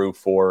get through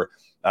for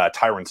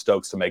Tyron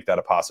Stokes to make that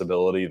a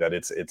possibility, that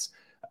it's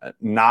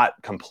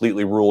not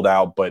completely ruled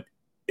out, but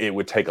it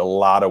would take a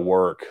lot of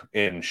work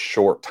in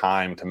short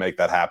time to make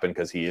that happen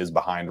because he is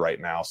behind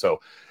right now.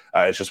 So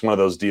it's just one of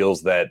those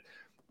deals that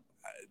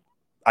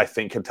I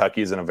think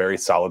Kentucky is in a very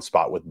solid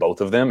spot with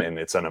both of them. And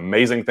it's an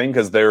amazing thing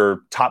because they're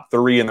top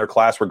 3 in their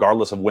class,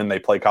 regardless of when they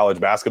play college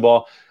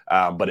basketball.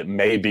 But it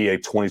may be a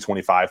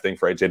 2025 thing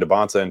for AJ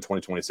DeBonsa and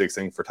 2026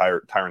 thing for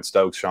Tyron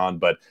Stokes, Sean.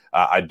 But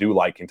I do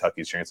like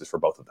Kentucky's chances for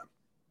both of them.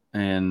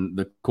 And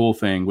the cool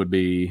thing would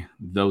be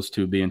those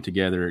two being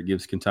together. It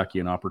gives Kentucky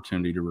an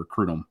opportunity to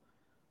recruit them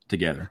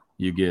together.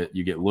 You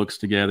get looks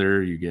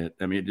together.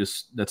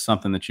 That's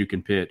something that you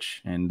can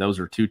pitch. And those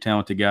are two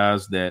talented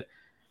guys that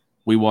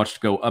we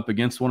watched go up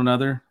against one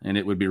another. And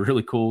it would be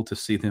really cool to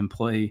see them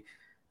play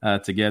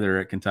together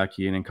at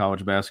Kentucky and in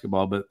college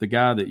basketball. But the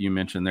guy that you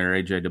mentioned there,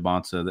 AJ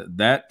DeBonsa,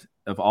 that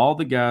of all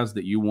the guys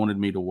that you wanted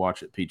me to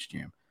watch at Peach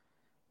Jam,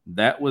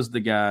 that was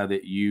the guy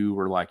that you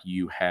were like,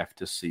 you have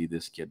to see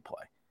this kid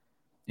play.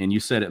 And you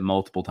said it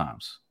multiple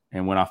times.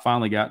 And when I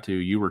finally got to,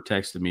 you were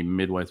texting me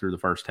midway through the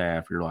first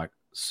half. You're like,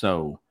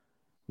 so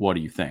what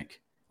do you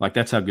think? Like,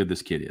 that's how good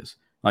this kid is.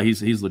 Like,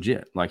 he's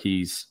legit. Like,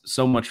 he's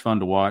so much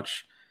fun to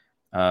watch.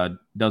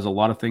 Does a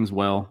lot of things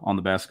well on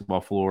the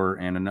basketball floor.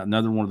 And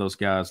another one of those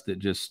guys that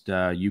just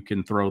you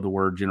can throw the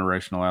word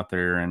generational out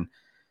there. And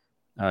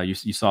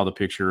you saw the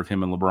picture of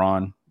him and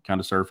LeBron kind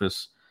of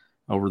surface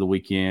over the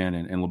weekend,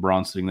 and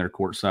LeBron sitting there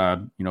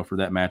courtside, for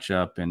that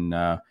matchup.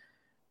 And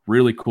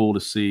really cool to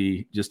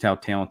see just how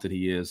talented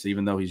he is,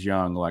 even though he's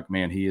young. Like,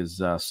 man, he is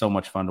so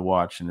much fun to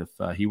watch. And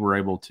if he were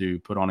able to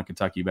put on a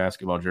Kentucky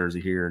basketball jersey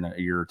here in a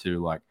year or two,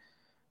 like,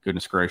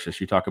 goodness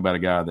gracious, you talk about a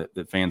guy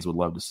that fans would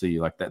love to see.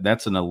 Like,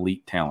 that's an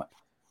elite talent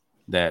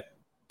that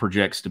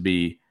projects to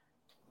be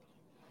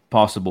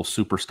possible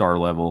superstar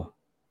level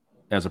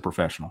as a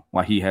professional.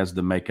 Like, he has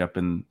the makeup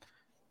and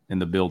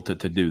the build to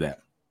do that.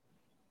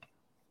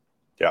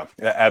 Yeah,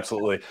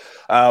 absolutely.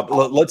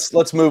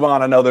 Let's move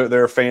on. I know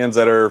there are fans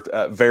that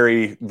are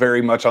very,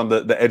 very much on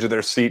the edge of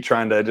their seat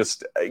trying to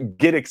just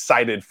get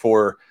excited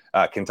for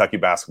Kentucky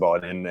basketball.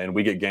 And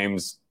we get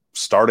games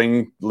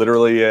starting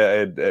literally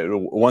at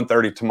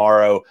 1:30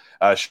 tomorrow.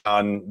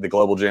 Sean, the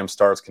Global Jam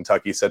starts.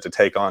 Kentucky set to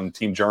take on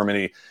Team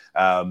Germany.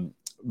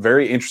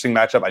 Very interesting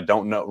matchup. I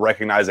don't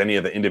recognize any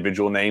of the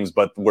individual names,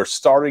 but we're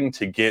starting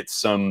to get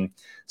some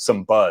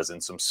buzz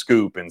and some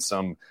scoop and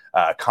some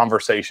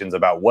conversations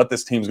about what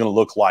this team's going to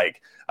look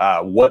like,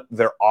 what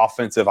their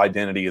offensive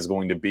identity is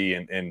going to be,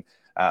 and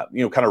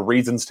kind of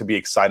reasons to be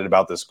excited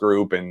about this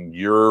group. And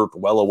you're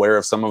well aware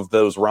of some of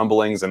those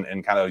rumblings and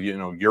kind of,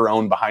 your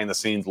own behind the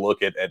scenes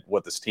look at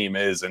what this team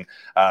is. And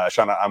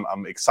Sean,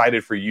 I'm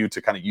excited for you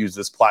to kind of use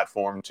this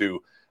platform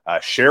to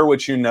share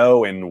what you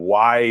know and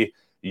why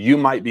you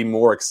might be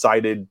more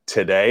excited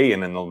today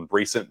and in the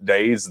recent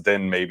days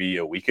than maybe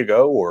a week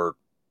ago or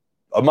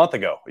a month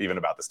ago, even,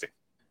 about this team.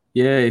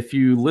 Yeah, if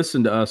you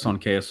listen to us on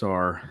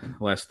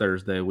KSR last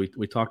Thursday,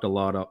 we talked a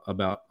lot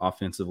about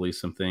offensively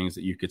some things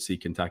that you could see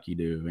Kentucky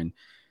do. And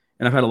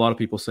I've had a lot of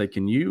people say,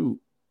 can you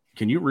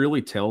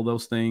really tell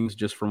those things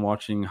just from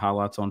watching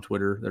highlights on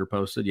Twitter that are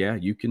posted? Yeah,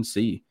 you can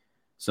see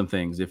some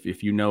things.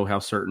 If you know how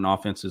certain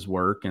offenses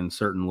work and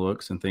certain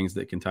looks and things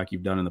that Kentucky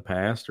have done in the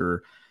past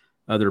or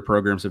other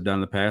programs have done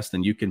in the past,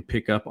 then you can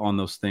pick up on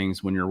those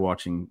things when you're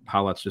watching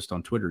highlights just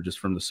on Twitter, just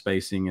from the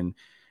spacing and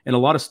a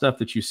lot of stuff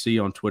that you see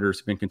on Twitter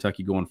has been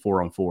Kentucky going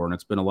 4-on-4, and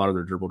it's been a lot of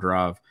their dribble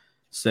drive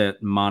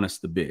set minus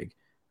the big,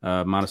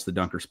 minus the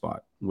dunker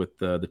spot with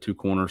the two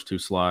corners, two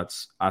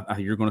slots.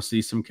 You're going to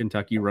see some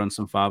Kentucky run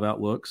some 5-out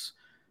looks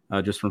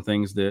just from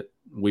things that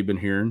we've been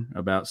hearing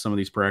about some of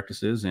these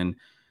practices. And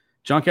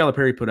John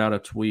Calipari put out a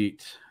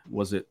tweet,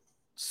 was it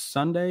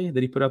Sunday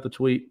that he put out the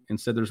tweet and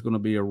said there's going to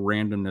be a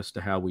randomness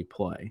to how we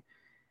play.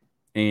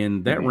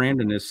 And that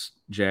randomness,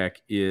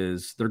 Jack,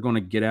 is they're going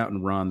to get out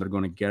and run. They're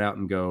going to get out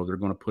and go. They're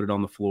going to put it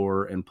on the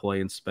floor and play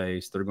in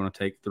space. They're going to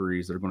take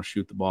threes. They're going to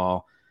shoot the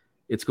ball.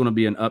 It's going to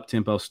be an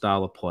up-tempo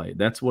style of play.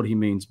 That's what he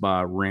means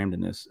by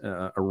randomness,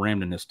 a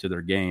randomness to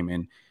their game.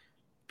 And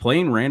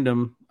playing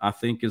random, I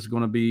think, is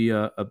going to be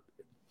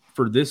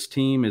for this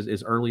team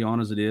as early on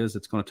as it is.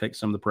 It's going to take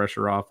some of the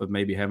pressure off of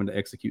maybe having to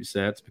execute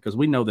sets, because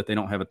we know that they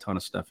don't have a ton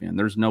of stuff in.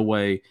 There's no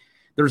way.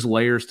 There's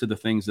layers to the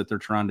things that they're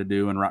trying to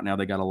do, and right now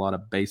they got a lot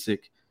of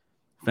basic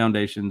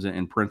foundations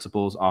and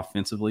principles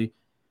offensively.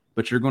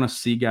 But you're going to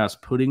see guys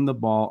putting the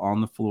ball on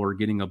the floor,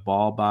 getting a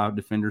ball by a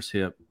defender's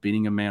hip,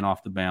 beating a man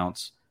off the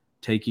bounce,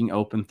 taking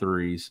open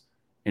threes,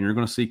 and you're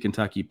going to see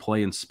Kentucky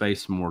play in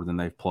space more than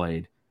they've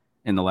played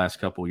in the last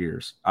couple of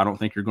years. I don't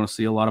think you're going to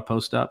see a lot of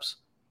post-ups.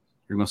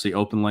 You're going to see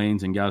open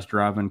lanes and guys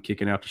driving,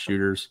 kicking out to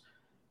shooters,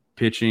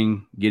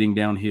 pitching, getting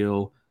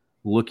downhill,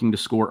 looking to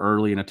score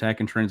early and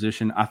attack in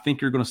transition. I think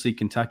you're going to see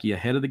Kentucky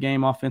ahead of the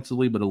game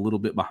offensively, but a little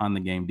bit behind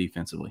the game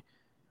defensively,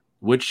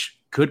 which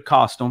could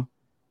cost them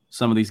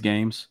some of these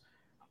games.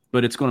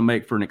 But it's going to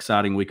make for an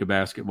exciting week of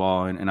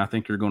basketball, and I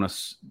think you're going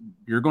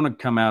to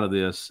come out of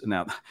this.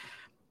 Now,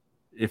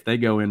 if they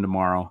go in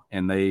tomorrow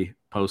and they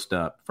post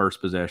up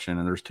first possession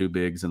and there's two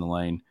bigs in the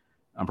lane,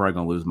 I'm probably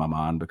going to lose my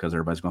mind, because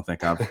everybody's going to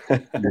think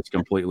I've just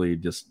completely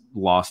just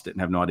lost it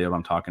and have no idea what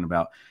I'm talking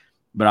about.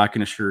 But I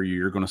can assure you,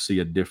 you're going to see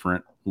a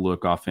different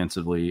look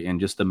offensively, and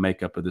just the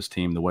makeup of this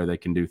team, the way they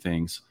can do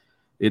things.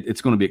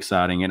 It's going to be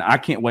exciting, and I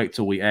can't wait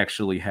till we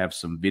actually have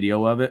some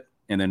video of it,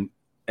 and then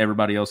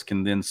everybody else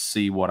can then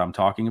see what I'm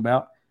talking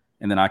about.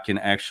 And then I can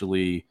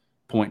actually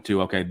point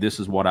to, okay, this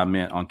is what I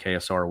meant on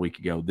KSR a week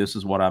ago. This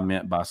is what I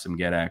meant by some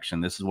get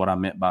action. This is what I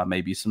meant by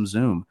maybe some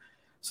zoom,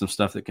 some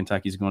stuff that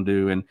Kentucky's going to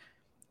do. And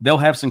they'll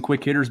have some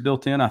quick hitters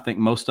built in. I think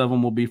most of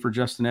them will be for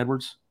Justin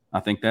Edwards. I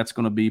think that's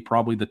going to be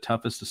probably the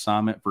toughest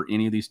assignment for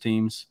any of these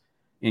teams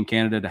in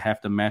Canada to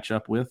have to match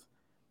up with,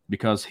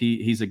 because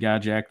he's a guy,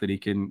 Jack, that he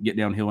can get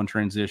downhill in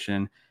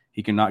transition.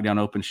 He can knock down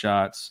open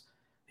shots.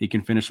 He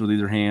can finish with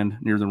either hand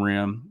near the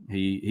rim.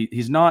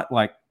 He's not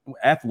like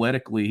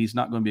athletically, he's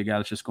not going to be a guy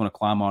that's just going to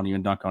climb on you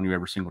and dunk on you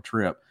every single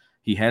trip.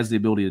 He has the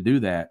ability to do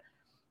that.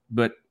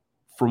 But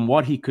from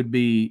what he could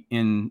be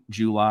in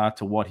July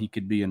to what he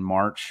could be in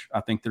March,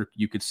 I think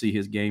you could see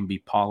his game be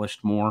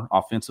polished more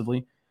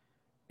offensively.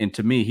 And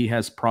to me, he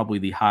has probably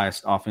the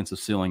highest offensive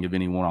ceiling of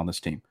anyone on this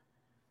team.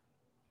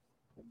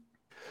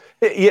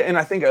 Yeah, and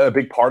I think a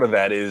big part of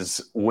that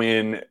is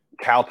when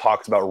Cal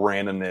talks about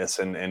randomness,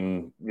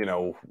 and you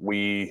know,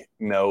 we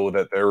know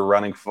that they're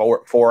running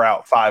four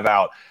out, 5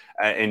 out,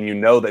 and you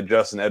know that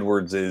Justin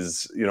Edwards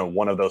is, you know,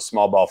 one of those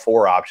small ball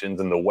 4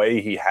 options, and the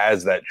way he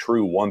has that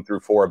true 1 through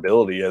 4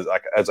 ability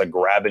as a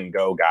grab and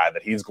go guy,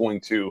 that he's going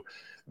to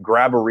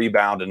grab a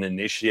rebound and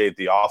initiate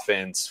the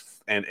offense.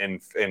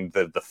 And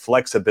the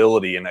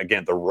flexibility, and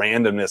again, the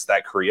randomness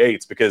that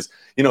creates, because,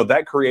 you know,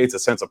 that creates a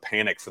sense of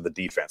panic for the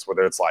defense,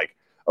 whether it's like,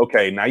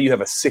 okay, now you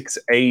have a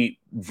 6'8"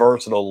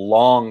 versatile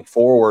long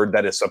forward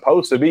that is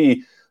supposed to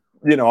be,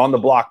 you know, on the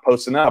block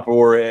posting up,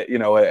 or you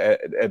know, at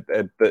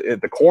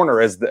the corner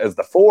as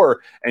the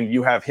 4, and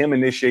you have him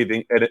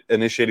initiating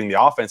the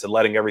offense and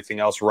letting everything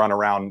else run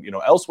around, you know,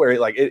 elsewhere.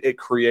 Like it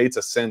creates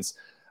a sense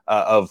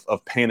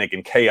of panic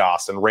and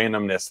chaos and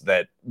randomness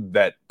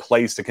that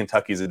plays to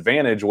Kentucky's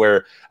advantage.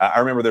 Where I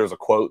remember there was a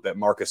quote that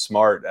Marcus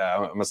Smart,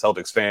 I'm a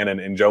Celtics fan,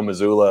 and Joe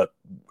Mazzulla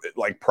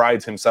like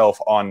prides himself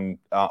on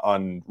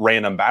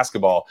random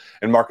basketball.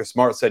 And Marcus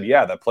Smart said,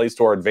 yeah, that plays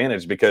to our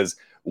advantage, because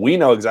we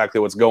know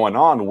exactly what's going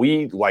on.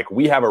 We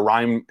have a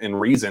rhyme and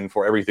reason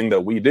for everything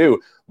that we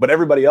do, but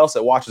everybody else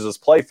that watches us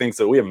play thinks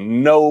that we have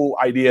no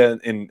idea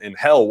in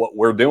hell what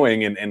we're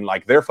doing. And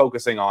like, they're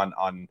focusing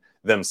on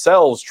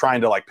themselves, trying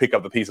to like pick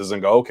up the pieces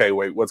and go, okay,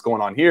 wait, what's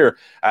going on here?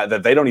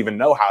 That they don't even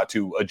know how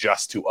to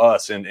adjust to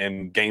us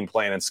and game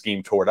plan and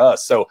scheme toward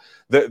us. So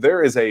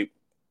there is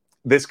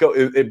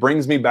it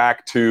brings me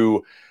back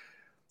to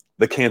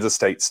the Kansas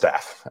State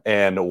staff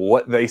and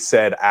what they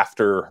said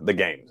after the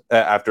game,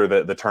 after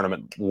the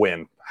tournament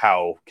win,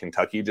 how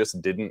Kentucky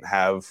just didn't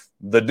have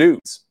the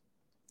dudes.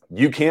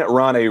 You can't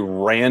run a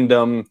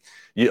random,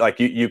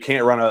 you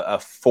can't run a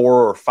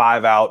 4 or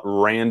 5 out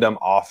random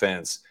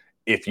offense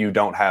if you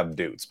don't have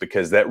dudes,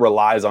 because that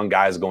relies on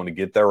guys going to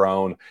get their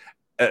own,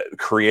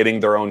 creating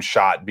their own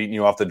shot, beating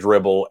you off the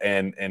dribble,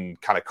 and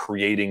kind of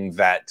creating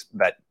that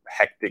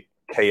hectic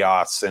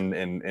chaos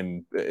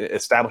and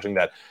establishing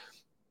that.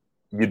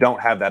 You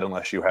don't have that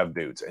unless you have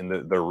dudes. And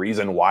the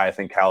reason why I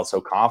think Cal is so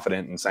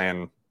confident in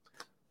saying,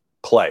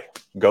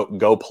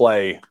 go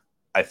play,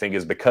 I think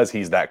is because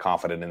he's that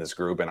confident in this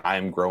group. And I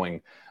am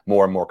growing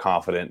more and more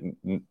confident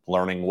in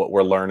learning what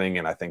we're learning.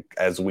 And I think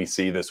as we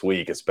see this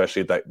week,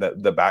 especially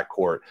the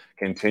backcourt,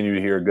 continue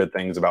to hear good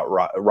things about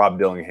Rob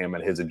Dillingham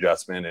and his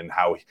adjustment, and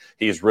how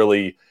he's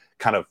really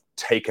kind of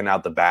taken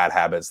out the bad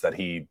habits that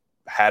he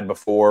had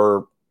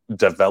before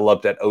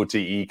developed at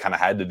OTE kind of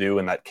had to do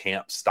in that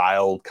camp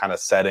style kind of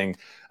setting,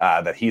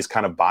 that he's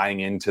kind of buying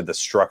into the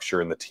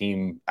structure and the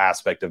team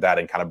aspect of that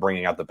and kind of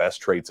bringing out the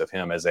best traits of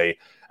him as a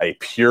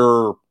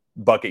pure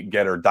bucket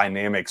getter,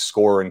 dynamic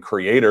scorer and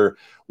creator,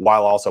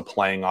 while also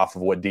playing off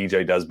of what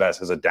DJ does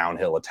best as a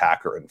downhill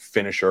attacker and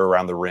finisher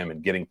around the rim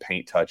and getting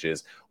paint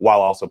touches,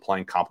 while also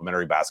playing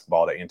complementary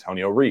basketball to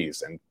Antonio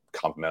Reeves and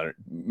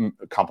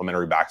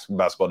complementary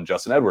basketball to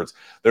Justin Edwards.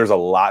 There's a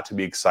lot to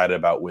be excited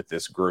about with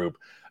this group.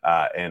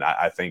 And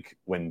I think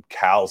when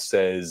Cal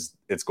says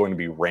it's going to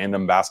be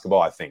random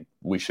basketball, I think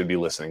we should be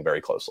listening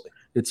very closely.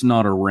 It's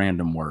not a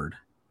random word.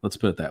 Let's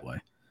put it that way.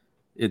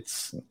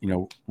 It's,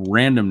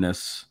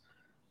 randomness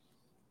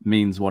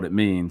means what it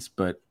means,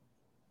 but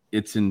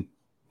it's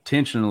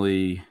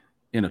intentionally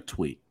in a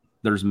tweet.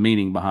 There's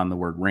meaning behind the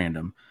word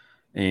random,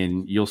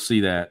 and you'll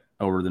see that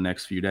over the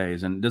next few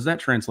days. And does that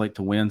translate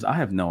to wins? I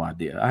have no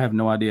idea. I have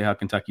no idea how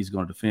Kentucky's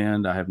going to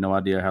defend. I have no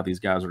idea how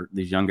these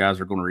young guys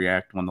are going to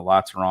react when the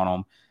lights are on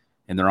them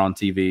and they're on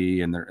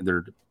TV and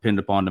they're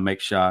depended upon to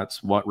make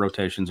shots. What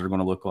rotations are going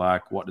to look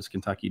like? What does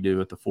Kentucky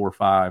do at the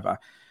 4-5?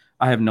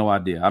 I have no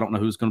idea. I don't know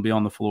who's going to be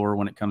on the floor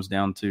when it comes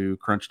down to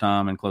crunch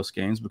time and close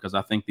games, because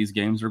I think these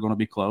games are going to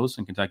be close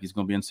and Kentucky's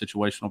going to be in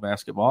situational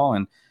basketball.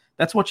 And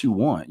that's what you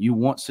want. You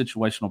want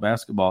situational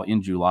basketball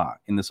in July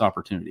in this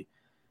opportunity.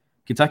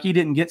 Kentucky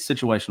didn't get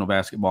situational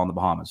basketball in the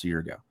Bahamas a year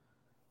ago.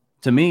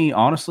 To me,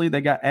 honestly,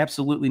 they got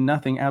absolutely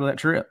nothing out of that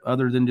trip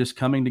other than just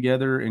coming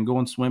together and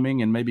going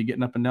swimming and maybe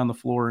getting up and down the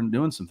floor and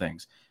doing some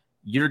things.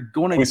 You're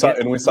going to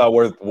we saw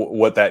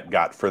what that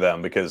got for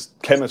them, because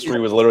chemistry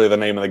was literally the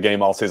name of the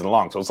game all season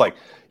long. So it's like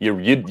you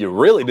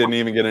really didn't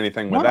even get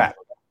anything with that.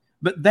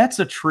 But that's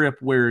a trip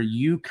where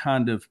you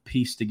kind of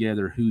piece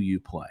together who you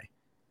play.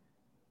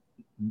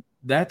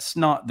 That's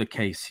not the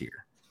case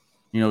here.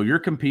 You're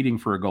competing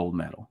for a gold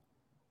medal.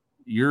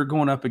 You're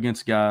going up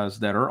against guys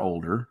that are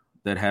older,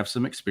 that have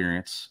some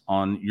experience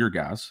on your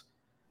guys,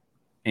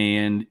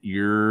 and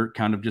you're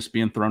kind of just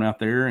being thrown out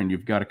there, and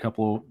you've got a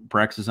couple of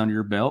practices under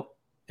your belt,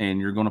 and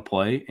you're going to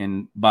play.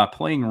 And by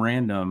playing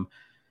random,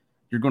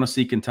 you're going to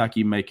see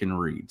Kentucky making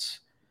reads.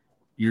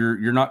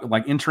 You're not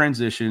like in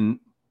transition.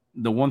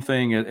 The one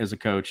thing as a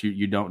coach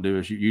you don't do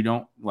is you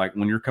don't, like,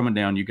 when you're coming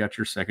down, you got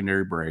your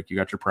secondary break, you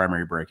got your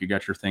primary break, you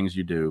got your things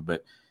you do,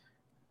 but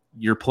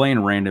you're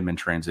playing random in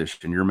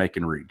transition. You're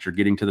making reads. You're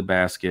getting to the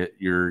basket.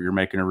 You're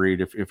making a read.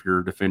 If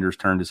your defender's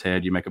turned his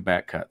head, you make a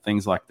back cut,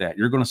 things like that.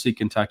 You're going to see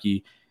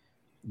Kentucky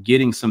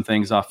getting some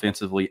things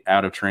offensively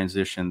out of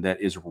transition that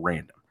is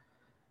random.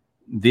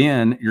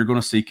 Then you're going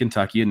to see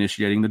Kentucky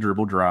initiating the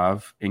dribble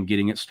drive and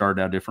getting it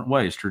started out different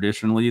ways.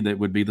 Traditionally, that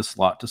would be the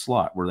slot to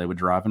slot, where they would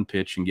drive and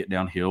pitch and get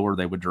downhill, or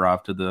they would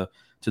drive to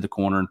the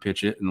corner and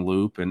pitch it and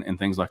loop and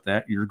things like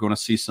that. You're going to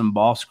see some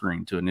ball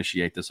screen to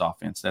initiate this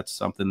offense. That's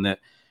something that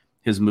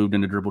has moved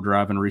into dribble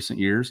drive in recent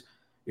years.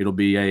 It'll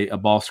be a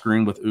ball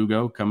screen with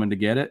Ugo coming to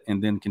get it,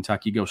 and then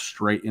Kentucky goes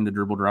straight into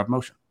dribble drive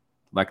motion.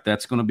 Like,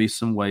 that's going to be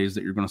some ways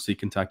that you're going to see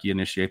Kentucky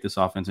initiate this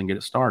offense and get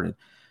it started.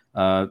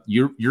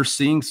 You're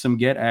seeing some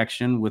get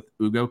action with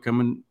Ugo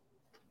coming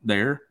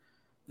there.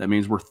 That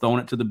means we're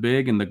throwing it to the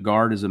big, and the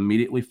guard is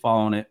immediately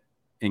following it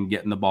and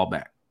getting the ball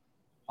back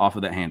off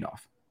of that handoff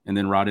and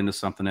then right into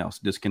something else.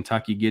 Does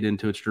Kentucky get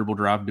into its dribble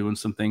drive doing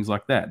some things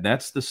like that?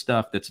 That's the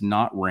stuff that's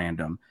not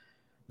random.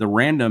 The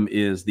random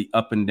is the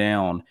up and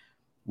down,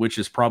 which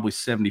is probably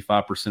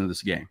 75% of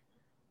this game,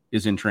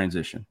 is in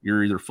transition.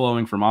 You're either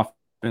flowing from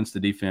offense to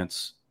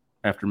defense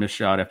after missed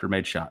shot after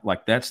made shot.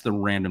 Like, that's the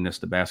randomness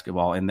to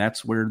basketball, and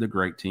that's where the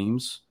great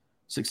teams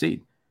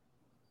succeed.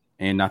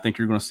 And I think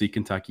you're going to see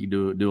Kentucky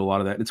do a lot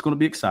of that. It's going to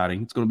be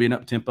exciting. It's going to be an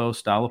up-tempo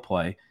style of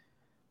play.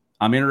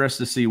 I'm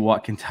interested to see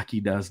what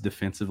Kentucky does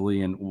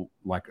defensively, and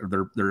like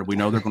we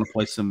know they're going to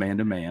play some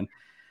man-to-man,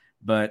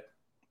 but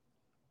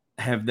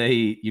have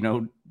they,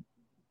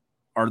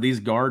 are these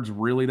guards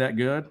really that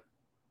good?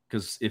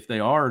 Because if they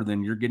are,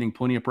 then you're getting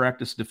plenty of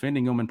practice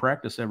defending them in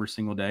practice every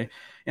single day.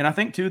 And I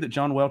think, too, that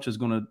John Welch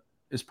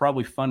is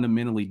probably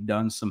fundamentally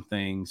done some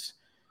things.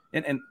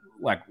 And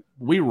like,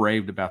 we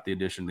raved about the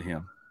addition to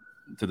him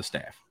to the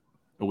staff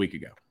a week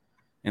ago.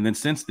 And then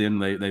since then,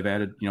 they've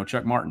added,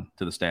 Chuck Martin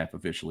to the staff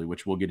officially,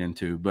 which we'll get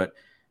into. But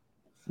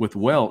with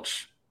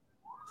Welch,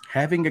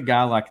 having a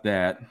guy like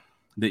that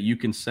you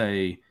can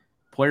say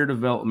player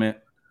development,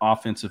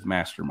 offensive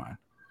mastermind,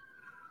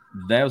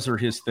 those are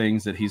his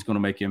things that he's going to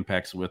make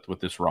impacts with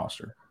this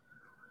roster.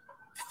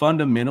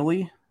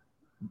 Fundamentally,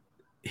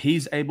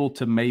 he's able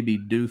to maybe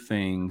do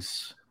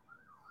things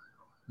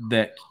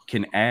that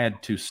can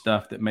add to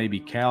stuff that maybe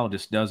Cal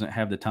just doesn't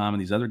have the time,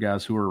 and these other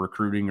guys who are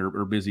recruiting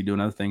or busy doing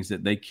other things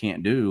that they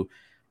can't do.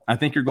 I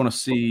think you're going to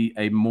see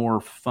a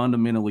more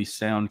fundamentally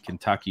sound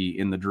Kentucky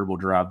in the dribble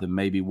drive than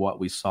maybe what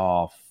we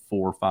saw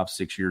 4, 5,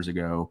 6 years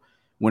ago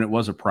when it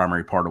was a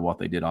primary part of what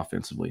they did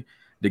offensively.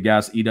 The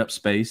guys eat up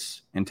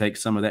space and take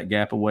some of that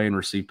gap away and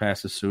receive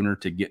passes sooner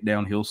to get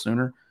downhill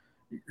sooner.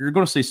 You're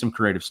going to see some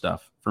creative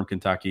stuff from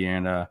Kentucky,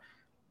 and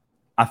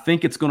I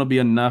think it's going to be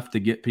enough to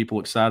get people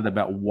excited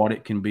about what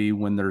it can be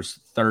when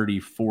there's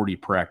 30, 40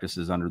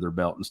 practices under their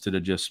belt instead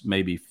of just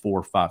maybe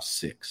 4, 5,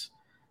 6.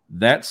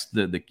 That's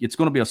it's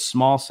going to be a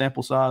small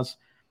sample size,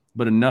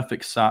 but enough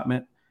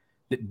excitement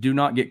that do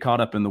not get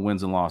caught up in the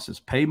wins and losses.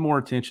 Pay more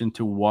attention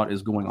to what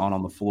is going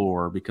on the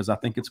floor, because I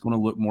think it's going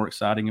to look more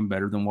exciting and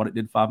better than what it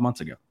did 5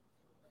 months ago.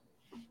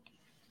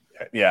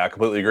 Yeah, I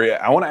completely agree.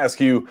 I want to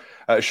ask you,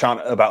 Sean,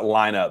 about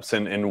lineups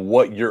and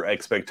what your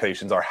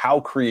expectations are.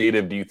 How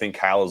creative do you think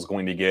Cal is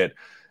going to get,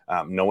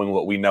 knowing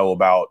what we know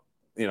about,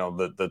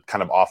 the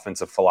kind of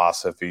offensive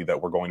philosophy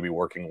that we're going to be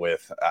working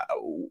with?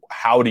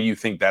 How do you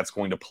think that's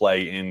going to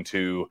play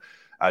into,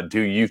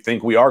 do you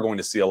think we are going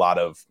to see a lot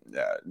of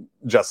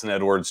Justin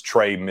Edwards,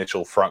 Trey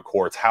Mitchell front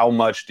courts? How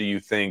much do you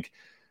think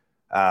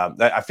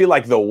I feel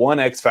like the one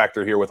X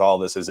factor here with all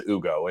this is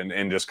Ugo,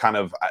 and just kind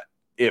of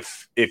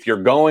if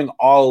you're going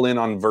all in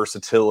on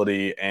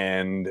versatility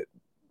and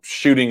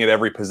shooting at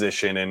every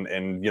position and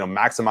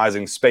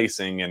maximizing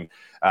spacing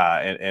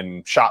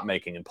and shot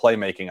making and play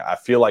making, I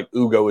feel like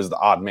Ugo is the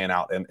odd man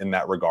out in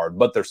that regard.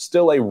 But there's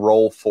still a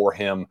role for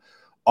him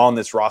on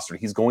this roster.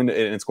 He's going to,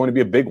 and it's going to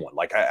be a big one.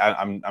 Like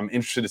I'm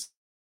interested to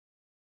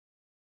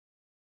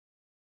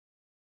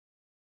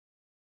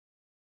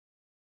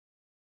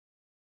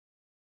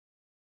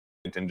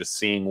and just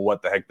seeing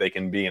what the heck they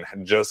can be and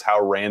just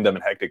how random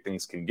and hectic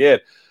things can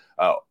get.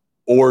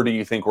 Or do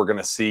you think we're going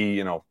to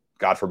see,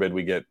 God forbid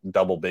we get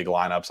double big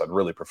lineups? I'd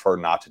really prefer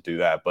not to do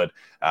that. But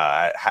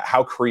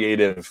how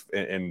creative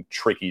and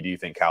tricky do you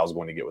think Cal's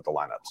going to get with the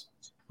lineups?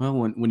 Well,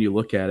 when you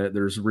look at it,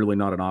 there's really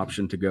not an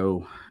option to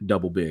go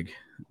double big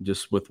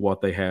just with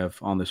what they have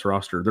on this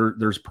roster.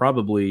 There's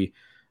probably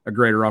a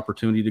greater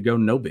opportunity to go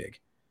no big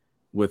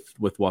with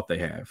what they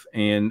have.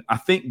 And I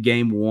think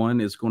game one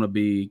is going to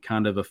be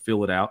kind of a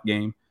fill it out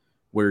game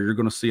where you're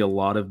going to see a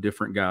lot of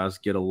different guys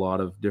get a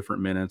lot of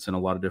different minutes and a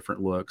lot of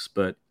different looks.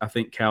 But I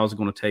think Cal's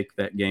going to take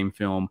that game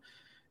film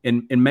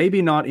and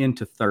maybe not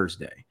into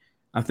Thursday.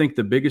 I think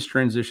the biggest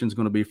transition is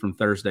going to be from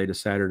Thursday to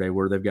Saturday,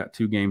 where they've got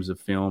 2 games of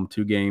film,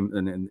 2 games,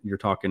 and you're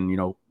talking,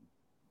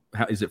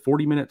 how is it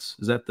 40 minutes?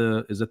 Is that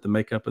the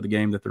makeup of the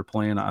game that they're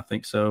playing? I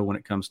think so. When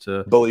it comes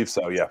to believe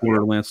so, yeah.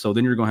 Quarter length. So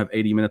then you're going to have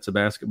 80 minutes of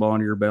basketball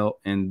under your belt,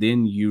 and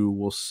then you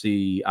will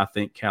see, I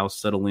think, Cal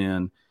settle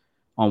in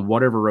on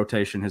whatever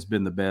rotation has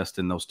been the best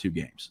in those 2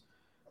 games.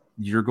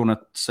 You're going to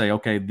say,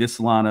 okay, this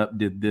lineup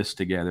did this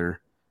together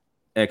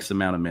X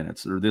amount of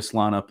minutes, or this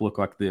lineup look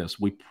like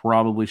this. We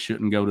probably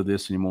shouldn't go to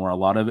this anymore. A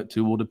lot of it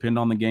too will depend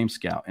on the game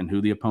scout and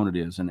who the opponent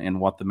is and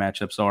what the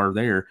matchups are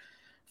there.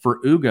 For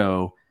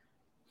Ugo,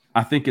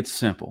 I think it's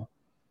simple.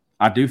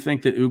 I do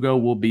think that Ugo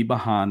will be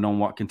behind on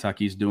what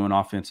Kentucky's doing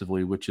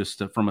offensively, which is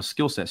from a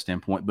skill set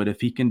standpoint. But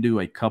if he can do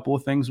a couple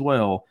of things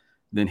well,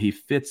 then he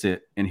fits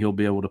it and he'll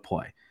be able to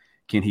play.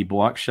 Can he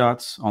block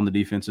shots on the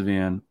defensive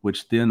end,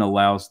 which then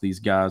allows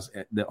these guys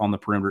on the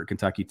perimeter at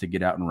Kentucky to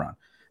get out and run?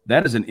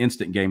 That is an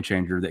instant game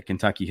changer that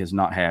Kentucky has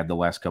not had the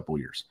last couple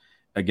of years.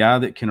 A guy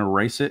that can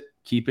erase it,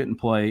 keep it in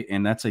play,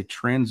 and that's a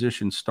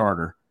transition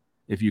starter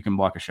if you can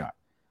block a shot.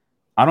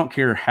 I don't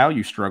care how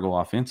you struggle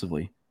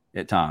offensively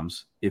at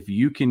times. If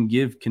you can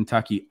give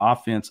Kentucky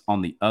offense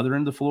on the other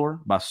end of the floor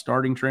by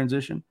starting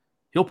transition,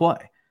 he'll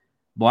play.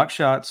 Block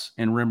shots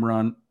and rim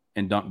run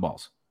and dunk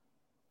balls.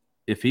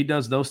 If he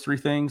does those 3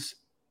 things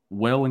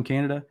well in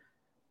Canada,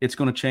 it's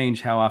going to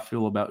change how I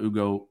feel about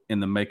Ugo in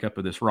the makeup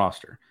of this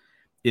roster.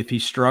 If he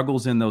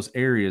struggles in those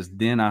areas,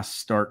 then I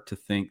start to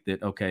think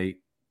that, okay,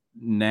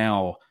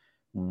 now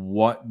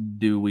what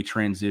do we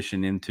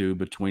transition into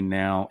between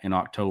now and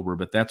October?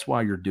 But that's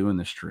why you're doing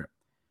this trip.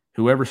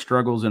 Whoever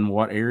struggles in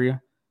what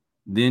area,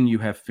 then you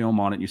have film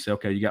on it. And you say,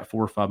 okay, you got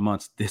 4 or 5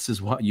 months. This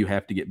is what you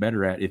have to get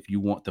better at if you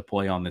want to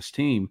play on this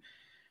team.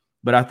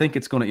 But I think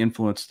it's going to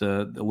influence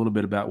a little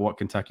bit about what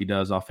Kentucky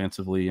does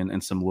offensively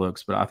and some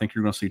looks. But I think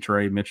you're going to see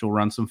Trey Mitchell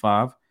run some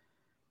 5.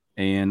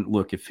 And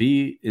look, if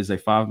he is a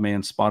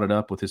 5-man spotted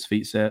up with his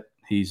feet set,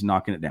 he's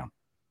knocking it down.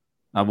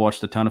 I've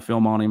watched a ton of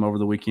film on him over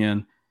the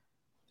weekend.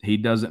 He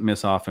doesn't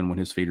miss often when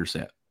his feet are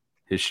set.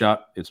 His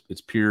shot,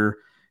 it's pure.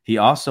 He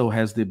also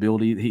has the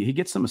ability. He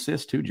gets some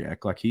assists too,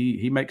 Jack. Like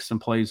he makes some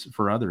plays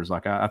for others.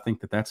 Like I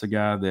think that's a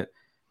guy that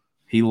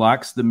he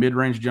likes the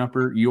mid-range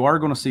jumper. You are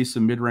going to see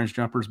some mid-range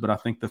jumpers, but I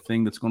think the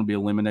thing that's going to be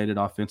eliminated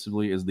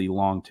offensively is the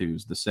long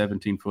twos, the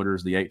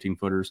 17-footers, the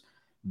 18-footers.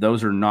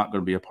 Those are not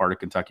going to be a part of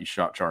Kentucky's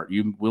shot chart.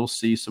 You will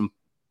see some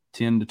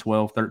 10 to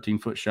 12,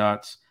 13-foot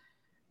shots.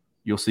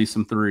 You'll see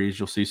some threes.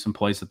 You'll see some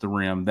plays at the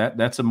rim.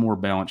 That's a more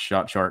balanced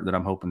shot chart that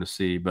I'm hoping to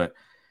see. But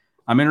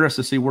I'm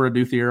interested to see where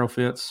Adou Thiero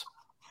fits.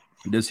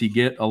 Does he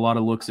get a lot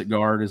of looks at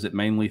guard? Is it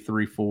mainly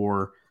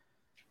 3-4?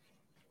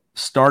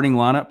 Starting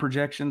lineup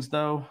projections,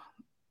 though,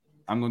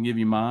 I'm going to give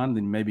you mine,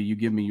 then maybe you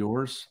give me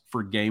yours.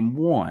 For game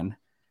 1,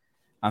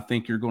 I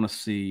think you're going to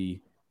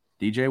see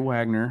DJ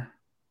Wagner,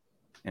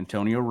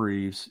 Antonio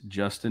Reeves,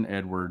 Justin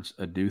Edwards,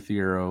 Adou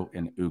Thiero,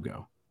 and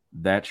Ugo.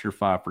 That's your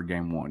 5 for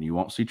game 1. You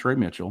won't see Trey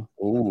Mitchell.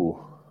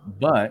 Ooh.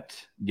 But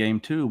game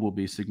 2 will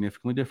be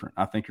significantly different.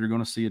 I think you're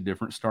going to see a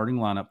different starting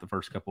lineup the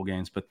first couple of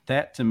games. But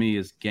that, to me,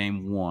 is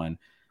game 1.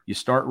 You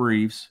start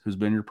Reeves, who's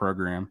been in your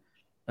program.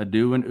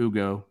 Adu and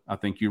Ugo, I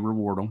think you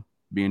reward them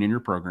being in your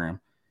program.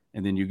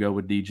 And then you go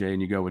with DJ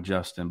and you go with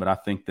Justin. But I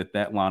think that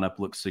lineup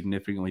looks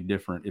significantly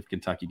different if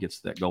Kentucky gets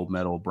that gold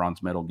medal,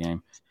 bronze medal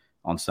game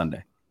on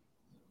Sunday.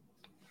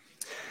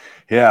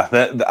 Yeah,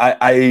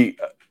 the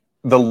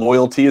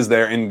loyalty is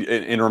there.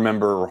 And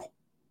remember,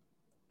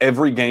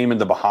 every game in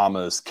the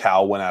Bahamas,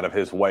 Cal went out of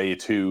his way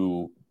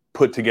to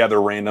put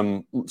together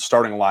random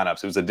starting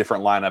lineups. It was a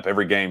different lineup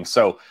every game.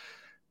 So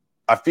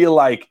I feel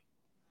like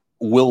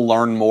we'll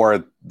learn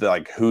more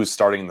like who's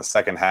starting in the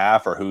second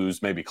half or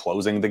who's maybe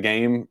closing the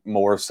game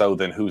more so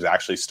than who's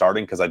actually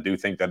starting, because I do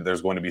think that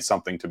there's going to be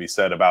something to be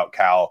said about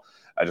Cal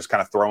just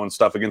kind of throwing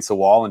stuff against the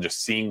wall and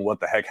just seeing what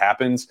the heck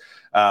happens.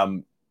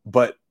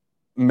 But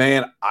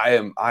man,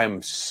 I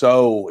am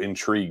so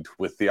intrigued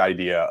with the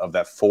idea of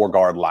that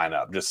 4-guard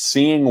lineup, just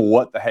seeing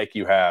what the heck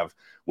you have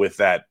with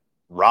that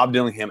Rob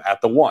Dillingham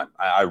at the 1.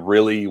 I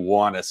really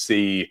want to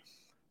see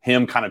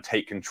him kind of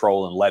take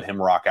control and let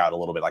him rock out a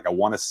little bit. Like I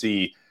want to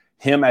see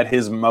him at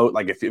his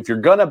like if you're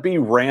going to be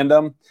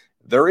random,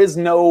 there is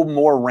no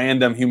more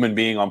random human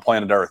being on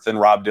planet Earth than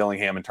Rob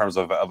Dillingham in terms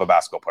of a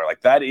basketball player.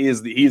 Like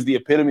he's the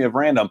epitome of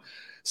random.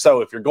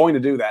 So if you're going to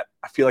do that,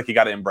 I feel like you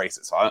got to embrace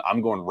it. So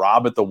I'm going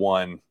Rob at the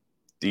 1,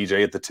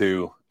 DJ at the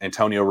 2,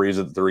 Antonio Reeves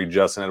at the 3,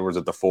 Justin Edwards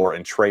at the 4,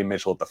 and Trey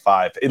Mitchell at the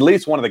 5. At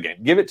least one of the games.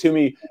 Give it to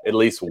me at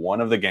least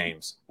one of the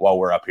games while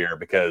we're up here,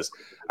 because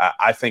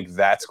I think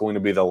that's going to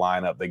be the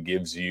lineup that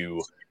gives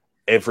you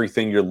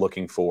everything you're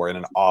looking for in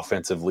an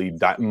offensively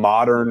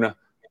modern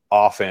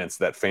offense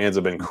that fans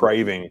have been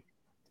craving.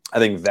 I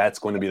think that's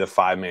going to be the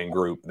 5-man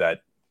group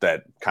that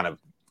kind of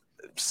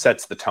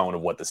sets the tone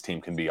of what this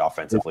team can be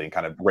offensively and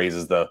kind of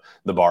raises the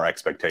bar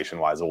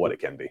expectation-wise of what it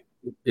can be.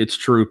 It's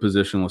true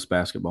positionless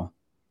basketball.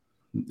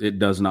 It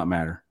does not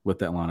matter with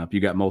that lineup.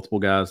 You got multiple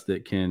guys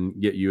that can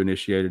get you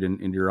initiated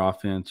into your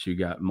offense. You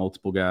got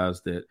multiple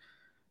guys that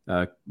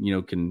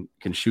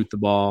can shoot the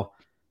ball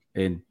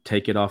and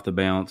take it off the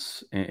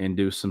bounce and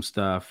do some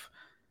stuff.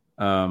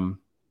 Can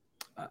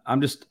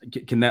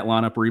that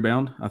lineup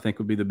rebound? I think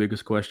would be the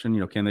biggest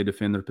question. Can they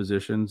defend their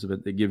positions?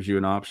 But it gives you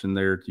an option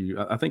there.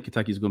 I think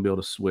Kentucky's going to be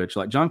able to switch.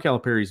 Like John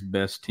Calipari's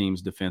best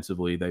teams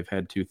defensively, they've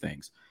had 2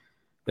 things.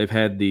 They've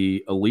had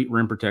the elite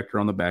rim protector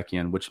on the back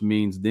end, which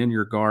means then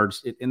your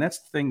guards, and that's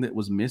the thing that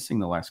was missing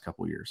the last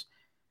couple of years.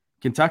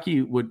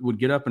 Kentucky would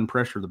get up and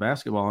pressure the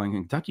basketball, and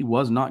Kentucky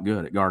was not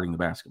good at guarding the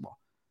basketball.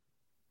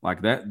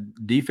 Like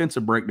that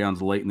defensive breakdowns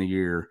late in the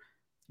year,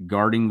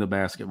 guarding the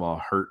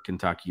basketball hurt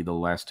Kentucky the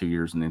last 2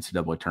 years in the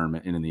NCAA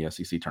tournament and in the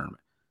SEC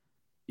tournament.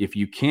 If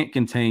you can't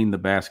contain the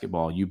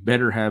basketball, you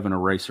better have an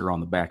eraser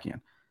on the back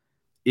end.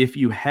 If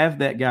you have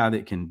that guy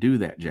that can do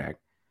that, Jack,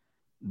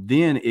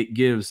 then it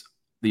gives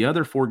the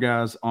other 4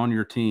 guys on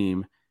your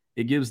team,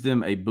 it gives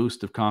them a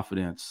boost of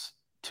confidence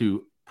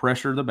to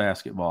pressure the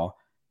basketball.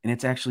 And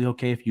it's actually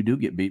okay if you do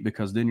get beat,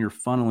 because then you're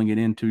funneling it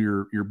into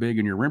your big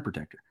and your rim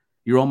protector.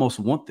 You almost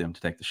want them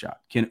to take the shot.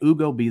 Can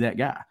Ugo be that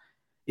guy?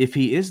 If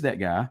he is that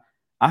guy,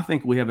 I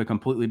think we have a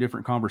completely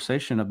different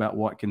conversation about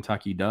what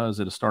Kentucky does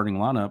at a starting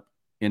lineup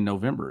in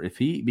November. If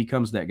he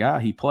becomes that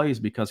guy, he plays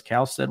because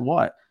Cal said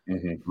what?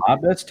 Mm-hmm. My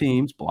best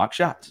teams block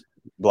shots.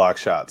 Block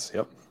shots,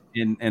 yep.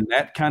 And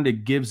that kind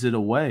of gives it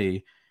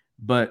away.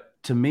 But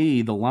to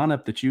me, the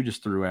lineup that you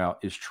just threw out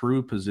is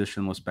true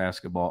positionless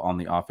basketball on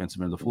the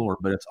offensive end of the floor,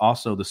 but it's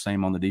also the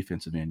same on the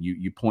defensive end.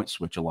 You point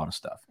switch a lot of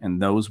stuff,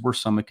 and those were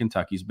some of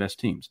Kentucky's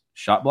best teams.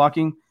 Shot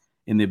blocking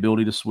and the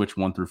ability to switch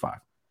 1 through 5.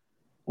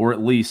 Or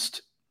at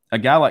least a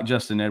guy like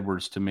Justin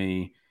Edwards, to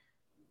me,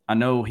 I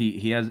know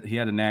he had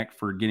a knack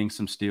for getting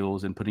some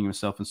steals and putting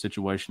himself in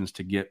situations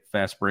to get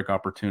fast break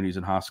opportunities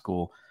in high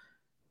school.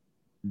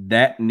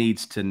 That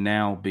needs to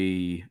now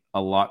be a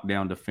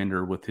lockdown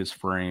defender with his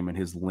frame and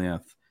his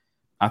length.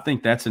 I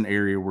think that's an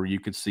area where you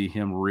could see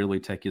him really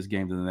take his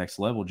game to the next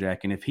level,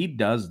 Jack. And if he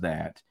does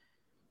that,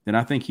 then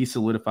I think he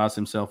solidifies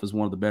himself as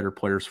one of the better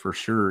players for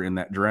sure in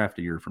that draft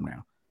a year from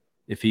now.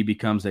 If he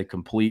becomes a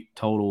complete,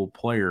 total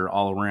player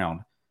all around,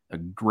 a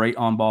great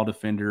on-ball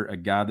defender, a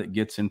guy that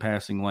gets in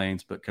passing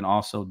lanes, but can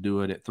also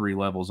do it at 3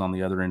 levels on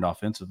the other end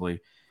offensively.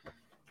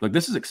 Look,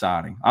 this is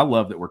exciting. I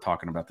love that we're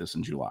talking about this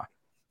in July.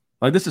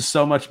 Like, this is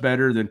so much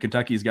better than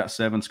Kentucky's got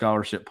 7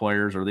 scholarship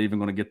players, or they're even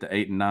going to get to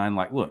 8 and 9.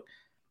 Like, look,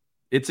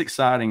 it's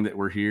exciting that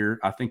we're here.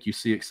 I think you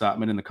see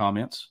excitement in the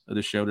comments of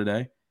this show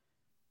today.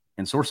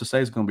 And Sources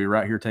Say is going to be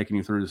right here taking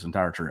you through this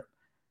entire trip.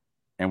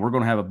 And we're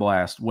going to have a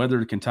blast.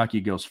 Whether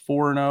Kentucky goes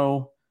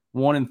 4-0,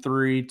 1-3,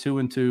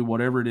 2-2,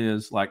 whatever it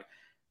is, like,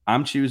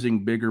 I'm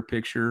choosing bigger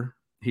picture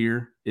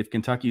here. If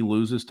Kentucky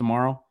loses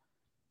tomorrow,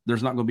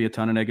 there's not going to be a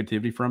ton of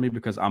negativity from me,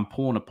 because I'm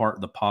pulling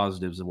apart the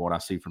positives of what I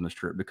see from this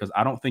trip, because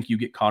I don't think you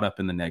get caught up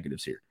in the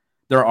negatives here.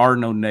 There are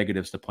no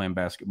negatives to playing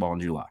basketball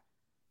in July.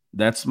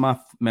 That's my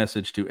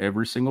message to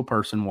every single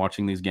person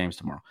watching these games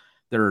tomorrow.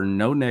 There are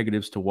no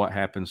negatives to what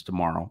happens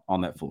tomorrow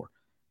on that floor.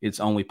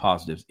 It's only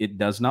positives. It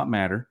does not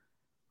matter.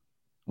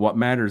 What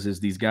matters is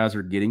these guys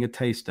are getting a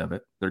taste of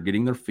it. They're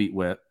getting their feet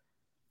wet.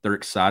 They're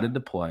excited to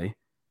play.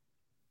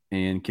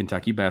 And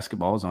Kentucky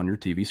basketball is on your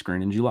TV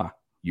screen in July.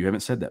 You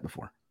haven't said that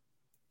before.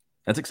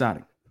 That's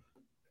exciting.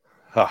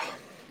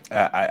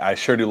 I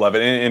sure do love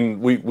it.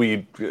 And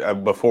we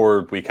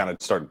before we kind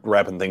of start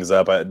wrapping things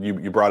up,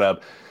 you brought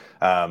up,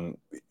 kind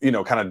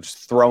of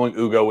just throwing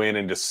Ugo in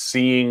and just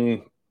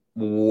seeing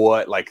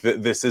what, like,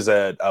 this is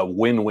a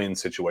win-win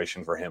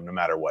situation for him no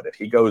matter what. If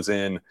he goes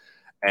in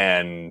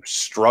and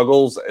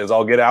struggles as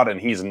all get out,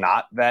 and he's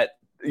not that,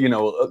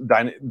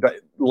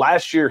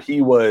 last year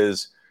he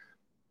was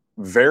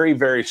very,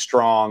 very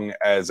strong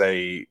as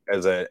a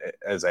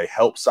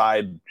help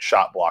side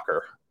shot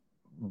blocker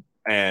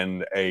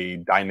and a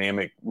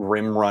dynamic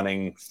rim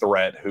running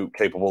threat who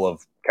capable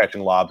of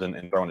catching lobs and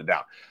throwing it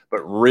down,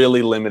 but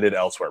really limited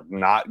elsewhere.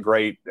 Not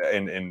great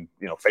in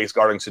face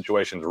guarding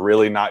situations,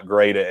 really not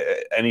great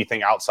at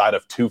anything outside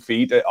of 2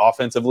 feet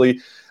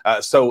offensively.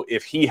 So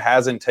if he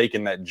hasn't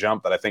taken that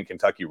jump that I think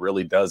Kentucky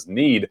really does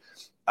need,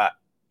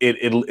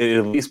 it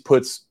at least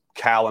puts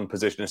Cal in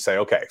position to say,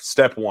 okay,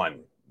 step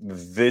one,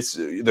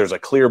 there's a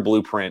clear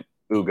blueprint,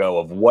 Ugo,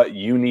 of what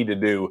you need to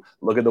do.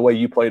 Look at the way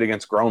you played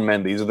against grown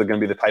men. These are going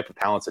to be the type of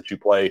talents that you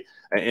play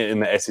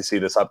in the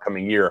SEC this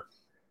upcoming year.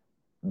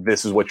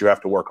 This is what you have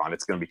to work on.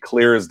 It's going to be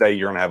clear as day.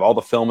 You're going to have all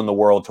the film in the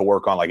world to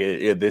work on. Like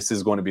this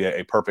is going to be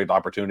a perfect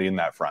opportunity in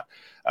that front.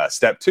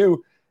 Step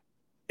two,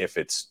 if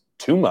it's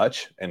too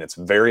much and it's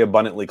very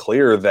abundantly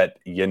clear that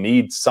you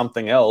need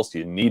something else,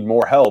 you need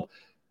more help,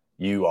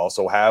 you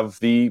also have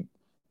the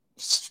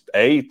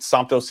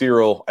Santo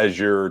Cyril as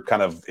your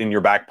kind of in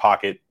your back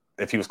pocket.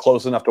 If he was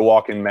close enough to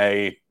walk in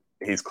May,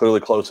 he's clearly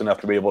close enough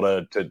to be able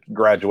to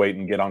graduate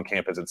and get on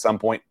campus at some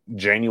point,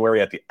 January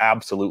at the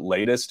absolute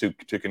latest,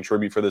 to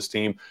contribute for this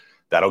team.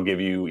 That'll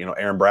give you,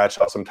 Aaron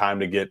Bradshaw some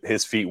time to get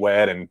his feet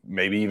wet, and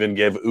maybe even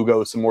give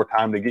Ugo some more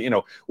time to get,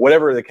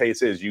 whatever the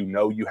case is, you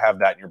have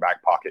that in your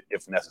back pocket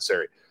if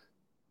necessary.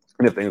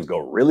 And if things go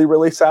really,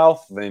 really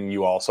south, then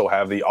you also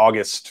have the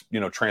August,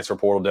 transfer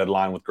portal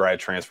deadline with grad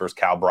transfers.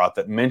 Cal brought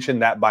that,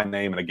 mentioned that by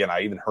name. And again,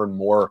 I even heard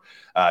more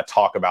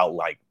talk about,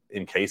 like,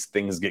 in case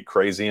things get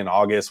crazy in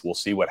August, we'll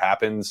see what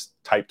happens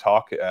type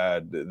talk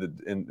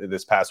in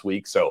this past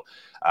week. So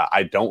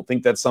I don't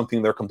think that's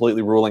something they're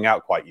completely ruling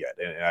out quite yet.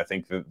 And I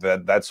think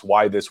that's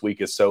why this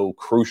week is so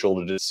crucial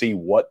to just see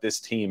what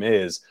this team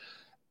is.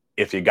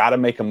 If you got to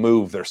make a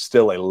move, there's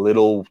still a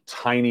little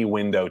tiny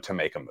window to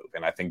make a move.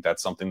 And I think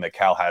that's something that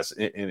Cal has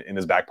in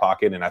his back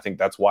pocket. And I think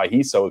that's why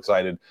he's so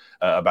excited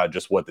about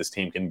just what this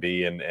team can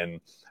be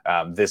and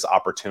this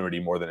opportunity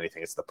more than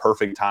anything. It's the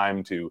perfect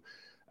time to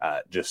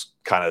just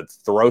kind of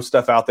throw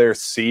stuff out there,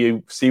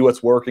 see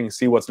what's working,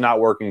 see what's not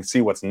working,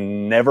 see what's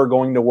never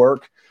going to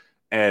work,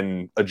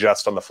 and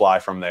adjust on the fly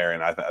from there.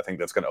 And I think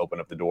that's going to open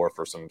up the door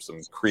for some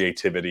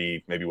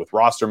creativity, maybe with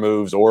roster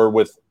moves or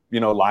with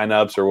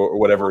lineups or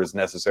whatever is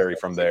necessary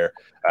from there.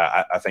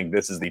 I think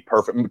this is the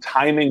perfect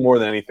timing more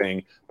than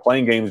anything.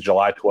 Playing games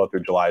July 12th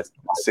through July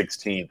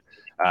 16th.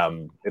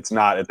 It's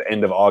not at the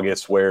end of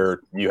August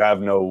where you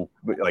have no,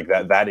 like,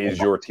 that is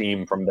your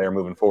team from there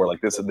moving forward.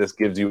 Like this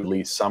gives you at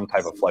least some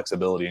type of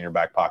flexibility in your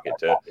back pocket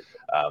to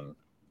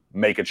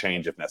make a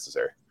change if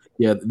necessary.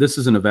 Yeah, this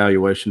is an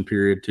evaluation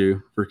period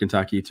too for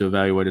Kentucky to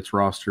evaluate its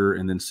roster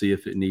and then see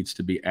if it needs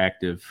to be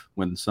active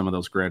when some of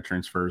those grad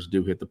transfers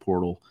do hit the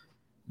portal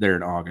there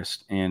in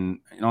August. And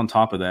on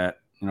top of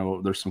that,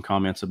 there's some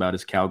comments about,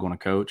 is Cal going to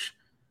coach?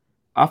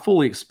 I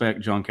fully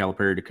expect John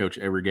Calipari to coach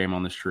every game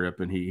on this trip,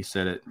 and he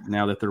said it.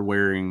 Now that they're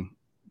wearing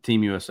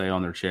Team USA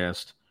on their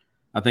chest,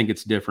 I think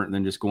it's different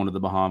than just going to the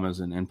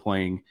Bahamas and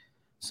playing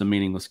some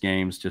meaningless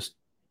games just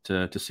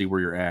to see where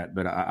you're at.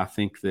 But I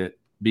think that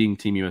being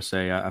Team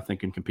USA, I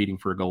think in competing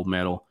for a gold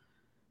medal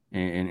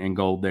and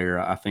gold there,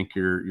 I think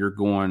you're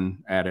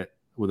going at it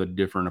with a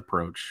different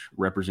approach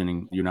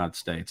representing the United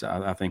States.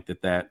 I think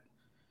that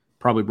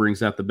probably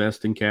brings out the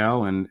best in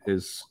Cal, and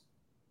is,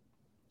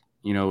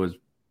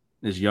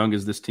 as young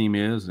as this team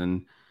is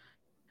and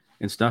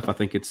stuff, I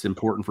think it's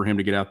important for him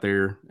to get out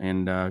there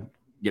and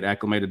get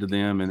acclimated to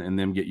them and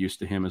them get used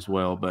to him as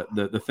well. But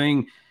the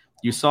thing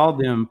you saw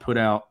them put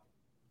out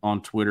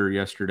on Twitter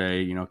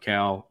yesterday,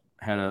 Cal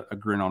had a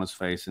grin on his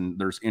face and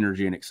there's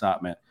energy and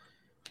excitement.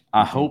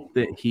 I hope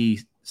that he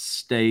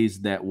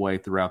stays that way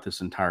throughout this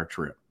entire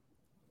trip.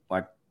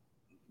 Like,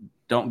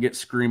 don't get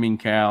screaming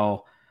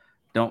Cal.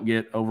 Don't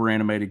get over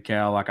animated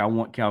Cal. Like, I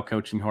want Cal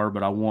coaching hard,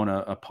 but I want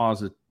a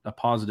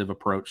positive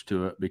approach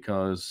to it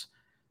because,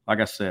 like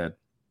I said,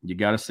 you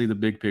got to see the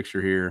big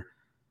picture here.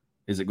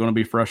 Is it going to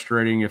be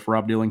frustrating if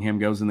Rob Dillingham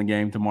goes in the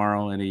game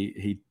tomorrow and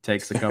he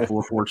takes a couple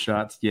of fourth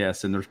shots?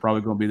 Yes, and there's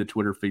probably going to be the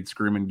Twitter feed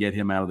screaming, get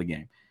him out of the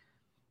game.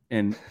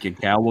 And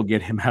Cal will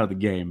get him out of the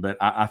game. But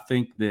I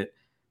think that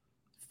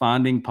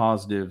finding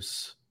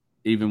positives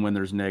even when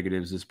there's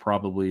negatives is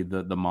probably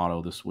the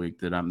motto this week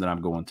that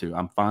I'm going to.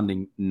 I'm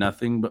finding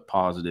nothing but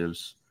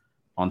positives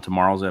on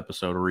tomorrow's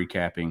episode of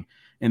recapping.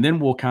 And then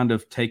we'll kind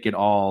of take it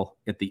all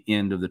at the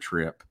end of the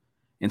trip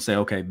and say,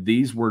 okay,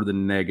 these were the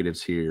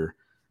negatives here.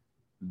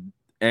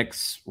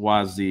 X,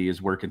 Y, Z is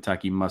where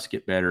Kentucky must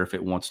get better if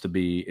it wants to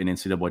be an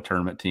NCAA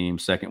tournament team,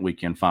 second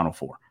weekend, Final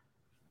Four.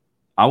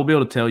 I will be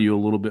able to tell you a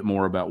little bit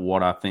more about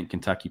what I think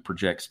Kentucky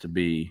projects to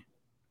be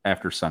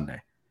after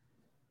Sunday.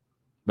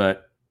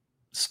 But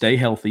stay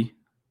healthy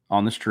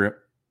on this trip.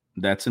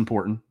 That's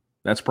important.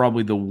 That's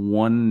probably the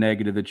one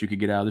negative that you could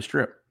get out of this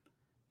trip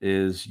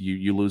is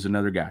you lose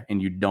another guy,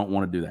 and you don't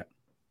want to do that.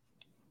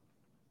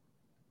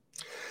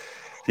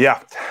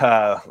 Yeah,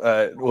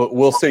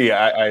 we'll see.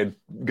 I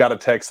got a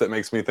text that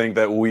makes me think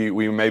that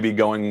we may be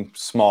going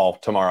small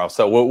tomorrow.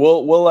 So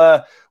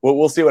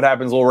we'll see what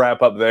happens. We'll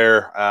wrap up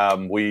there.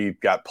 We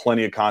got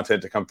plenty of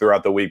content to come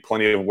throughout the week.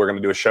 We're going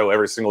to do a show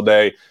every single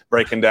day,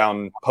 breaking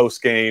down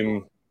post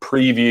game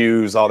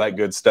previews, all that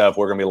good stuff.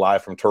 We're going to be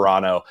live from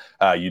Toronto.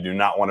 You do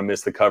not want to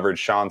miss the coverage.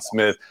 Sean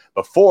Smith.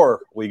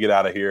 Before we get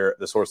out of here,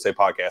 the Source Say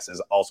podcast is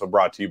also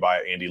brought to you by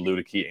Andy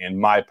Ludicky and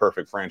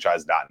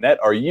MyPerfectFranchise.net.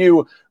 Are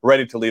you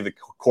ready to leave the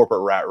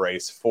corporate rat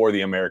race for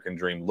the American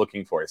dream,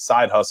 looking for a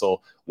side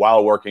hustle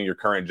while working your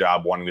current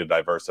job, wanting to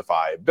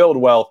diversify, build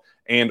wealth,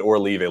 and or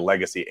leave a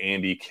legacy?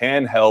 Andy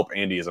can help.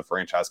 Andy is a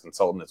franchise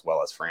consultant as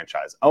well as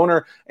franchise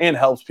owner and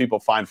helps people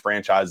find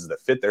franchises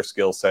that fit their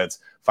skill sets,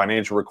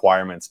 financial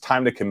requirements,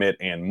 time to commit,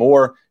 and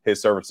more. His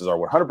services are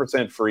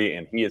 100% free,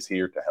 and he is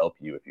here to help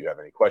you. If you have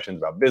any questions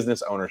about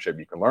business ownership,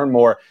 you can learn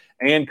more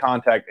and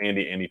contact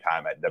Andy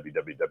anytime at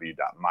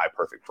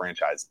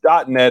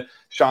www.myperfectfranchise.net.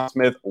 Sean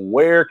Smith,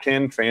 where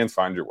can fans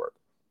find your work?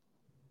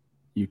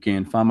 You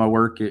can find my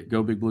work at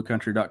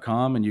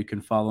gobigbluecountry.com, and you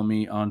can follow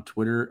me on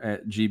Twitter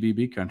at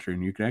GBBCountry,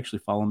 and you can actually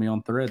follow me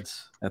on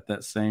Threads at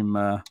that same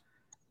that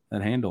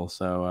handle.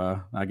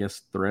 So I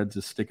guess Threads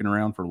is sticking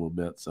around for a little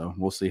bit, so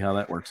we'll see how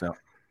that works out.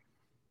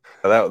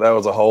 That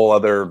was a whole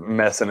other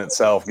mess in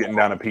itself, getting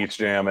down to Peach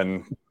Jam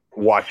and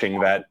watching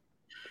that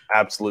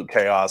absolute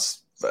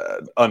chaos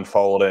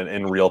unfold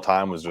in real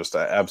time was just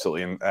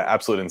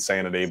absolute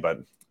insanity, but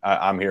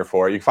I'm here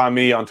for it. You can find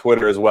me on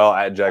Twitter as well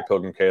at Jack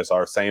Pilgrim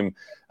KSR. Same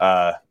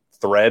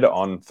thread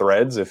on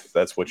Threads if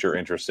that's what you're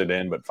interested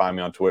in. But find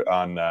me on Twitter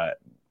on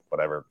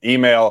whatever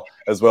email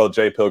as well.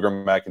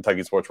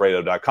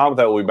 jpilgrim@KentuckySportsRadio.com.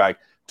 That will be back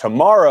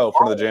tomorrow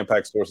for the Jam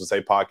Pack Sources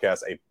Say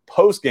podcast, a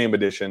post game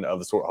edition of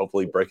the sort.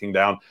 Hopefully breaking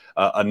down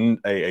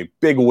a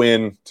big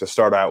win to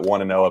start out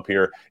 1-0 up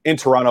here in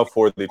Toronto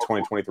for the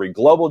 2023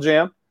 Globl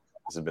Jam.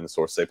 This has been the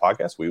Sources Say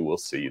podcast. We will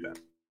see you then.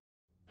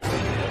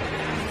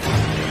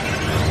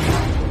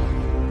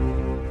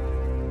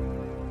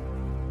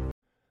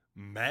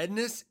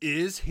 Madness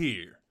is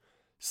here.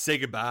 Say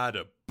goodbye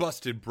to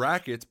busted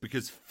brackets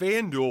because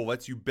FanDuel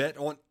lets you bet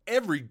on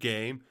every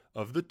game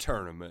of the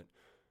tournament.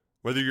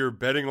 Whether you're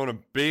betting on a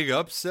big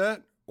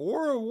upset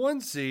or a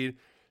one seed,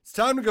 it's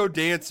time to go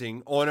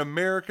dancing on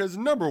America's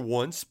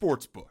 #1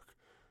 sportsbook.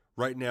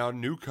 Right now,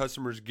 new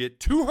customers get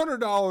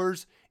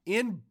 $200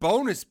 in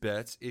bonus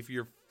bets if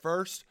your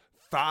first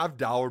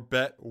 $5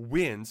 bet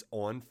wins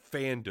on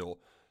FanDuel.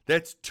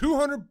 That's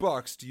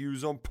 $200 to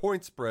use on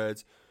point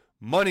spreads,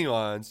 money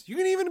lines. You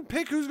can even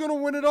pick who's going to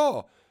win it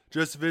all.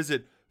 Just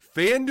visit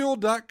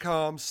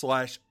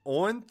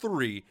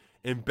FanDuel.com/on3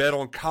 and bet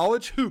on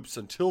college hoops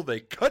until they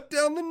cut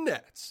down the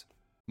nets.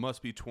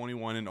 Must be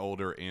 21 and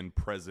older and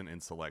present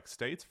in select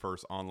states.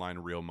 First online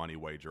real money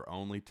wager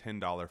only.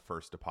 $10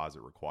 first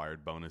deposit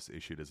required. Bonus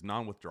issued as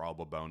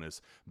non-withdrawable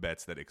bonus.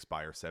 Bets that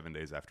expire 7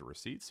 days after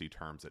receipt. See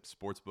terms at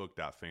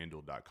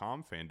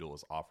sportsbook.fanduel.com. FanDuel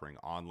is offering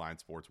online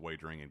sports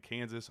wagering in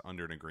Kansas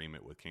under an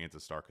agreement with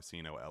Kansas Star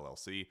Casino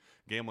LLC.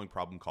 Gambling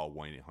problem? Call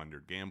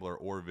 1-800-GAMBLER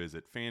or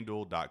visit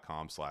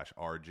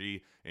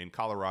fanduel.com/RG. In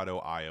Colorado,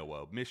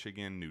 Iowa,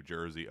 Michigan, New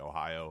Jersey,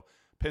 Ohio,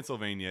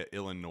 Pennsylvania,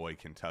 Illinois,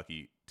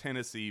 Kentucky,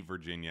 Tennessee,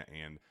 Virginia,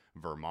 and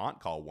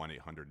Vermont. Call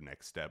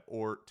 1-800-NEXT-STEP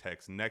or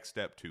text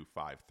NEXT-STEP to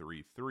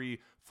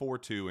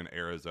 53342. In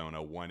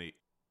Arizona,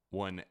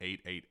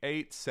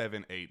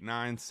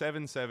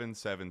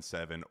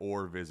 1-888-789-7777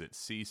 or visit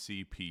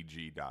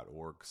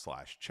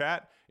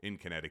ccpg.org/chat. In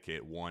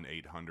Connecticut,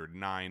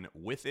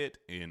 1-800-9-WITH-IT.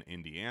 In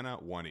Indiana,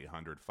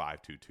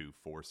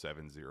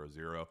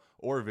 1-800-522-4700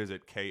 or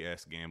visit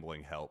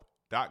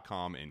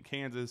ksgamblinghelp.com. In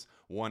Kansas,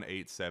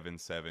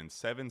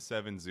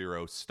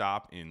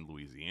 1-877-770-STOP. In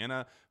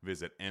Louisiana,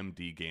 visit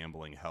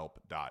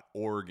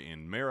mdgamblinghelp.org.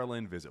 In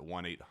Maryland, visit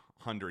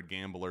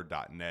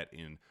 1-800-gambler.net.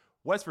 In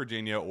West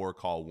Virginia, or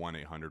call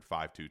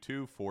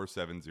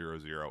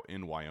 1-800-522-4700.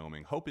 In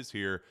Wyoming, hope is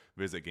here.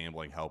 Visit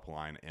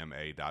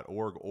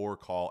gamblinghelplinema.org or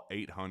call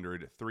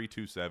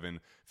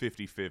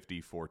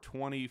 800-327-5050 for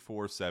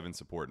 24/7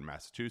 support in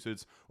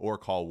Massachusetts, or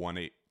call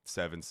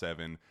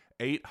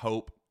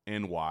 1-877-8-HOPE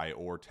NY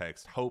or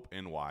text HOPE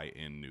NY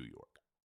in New York.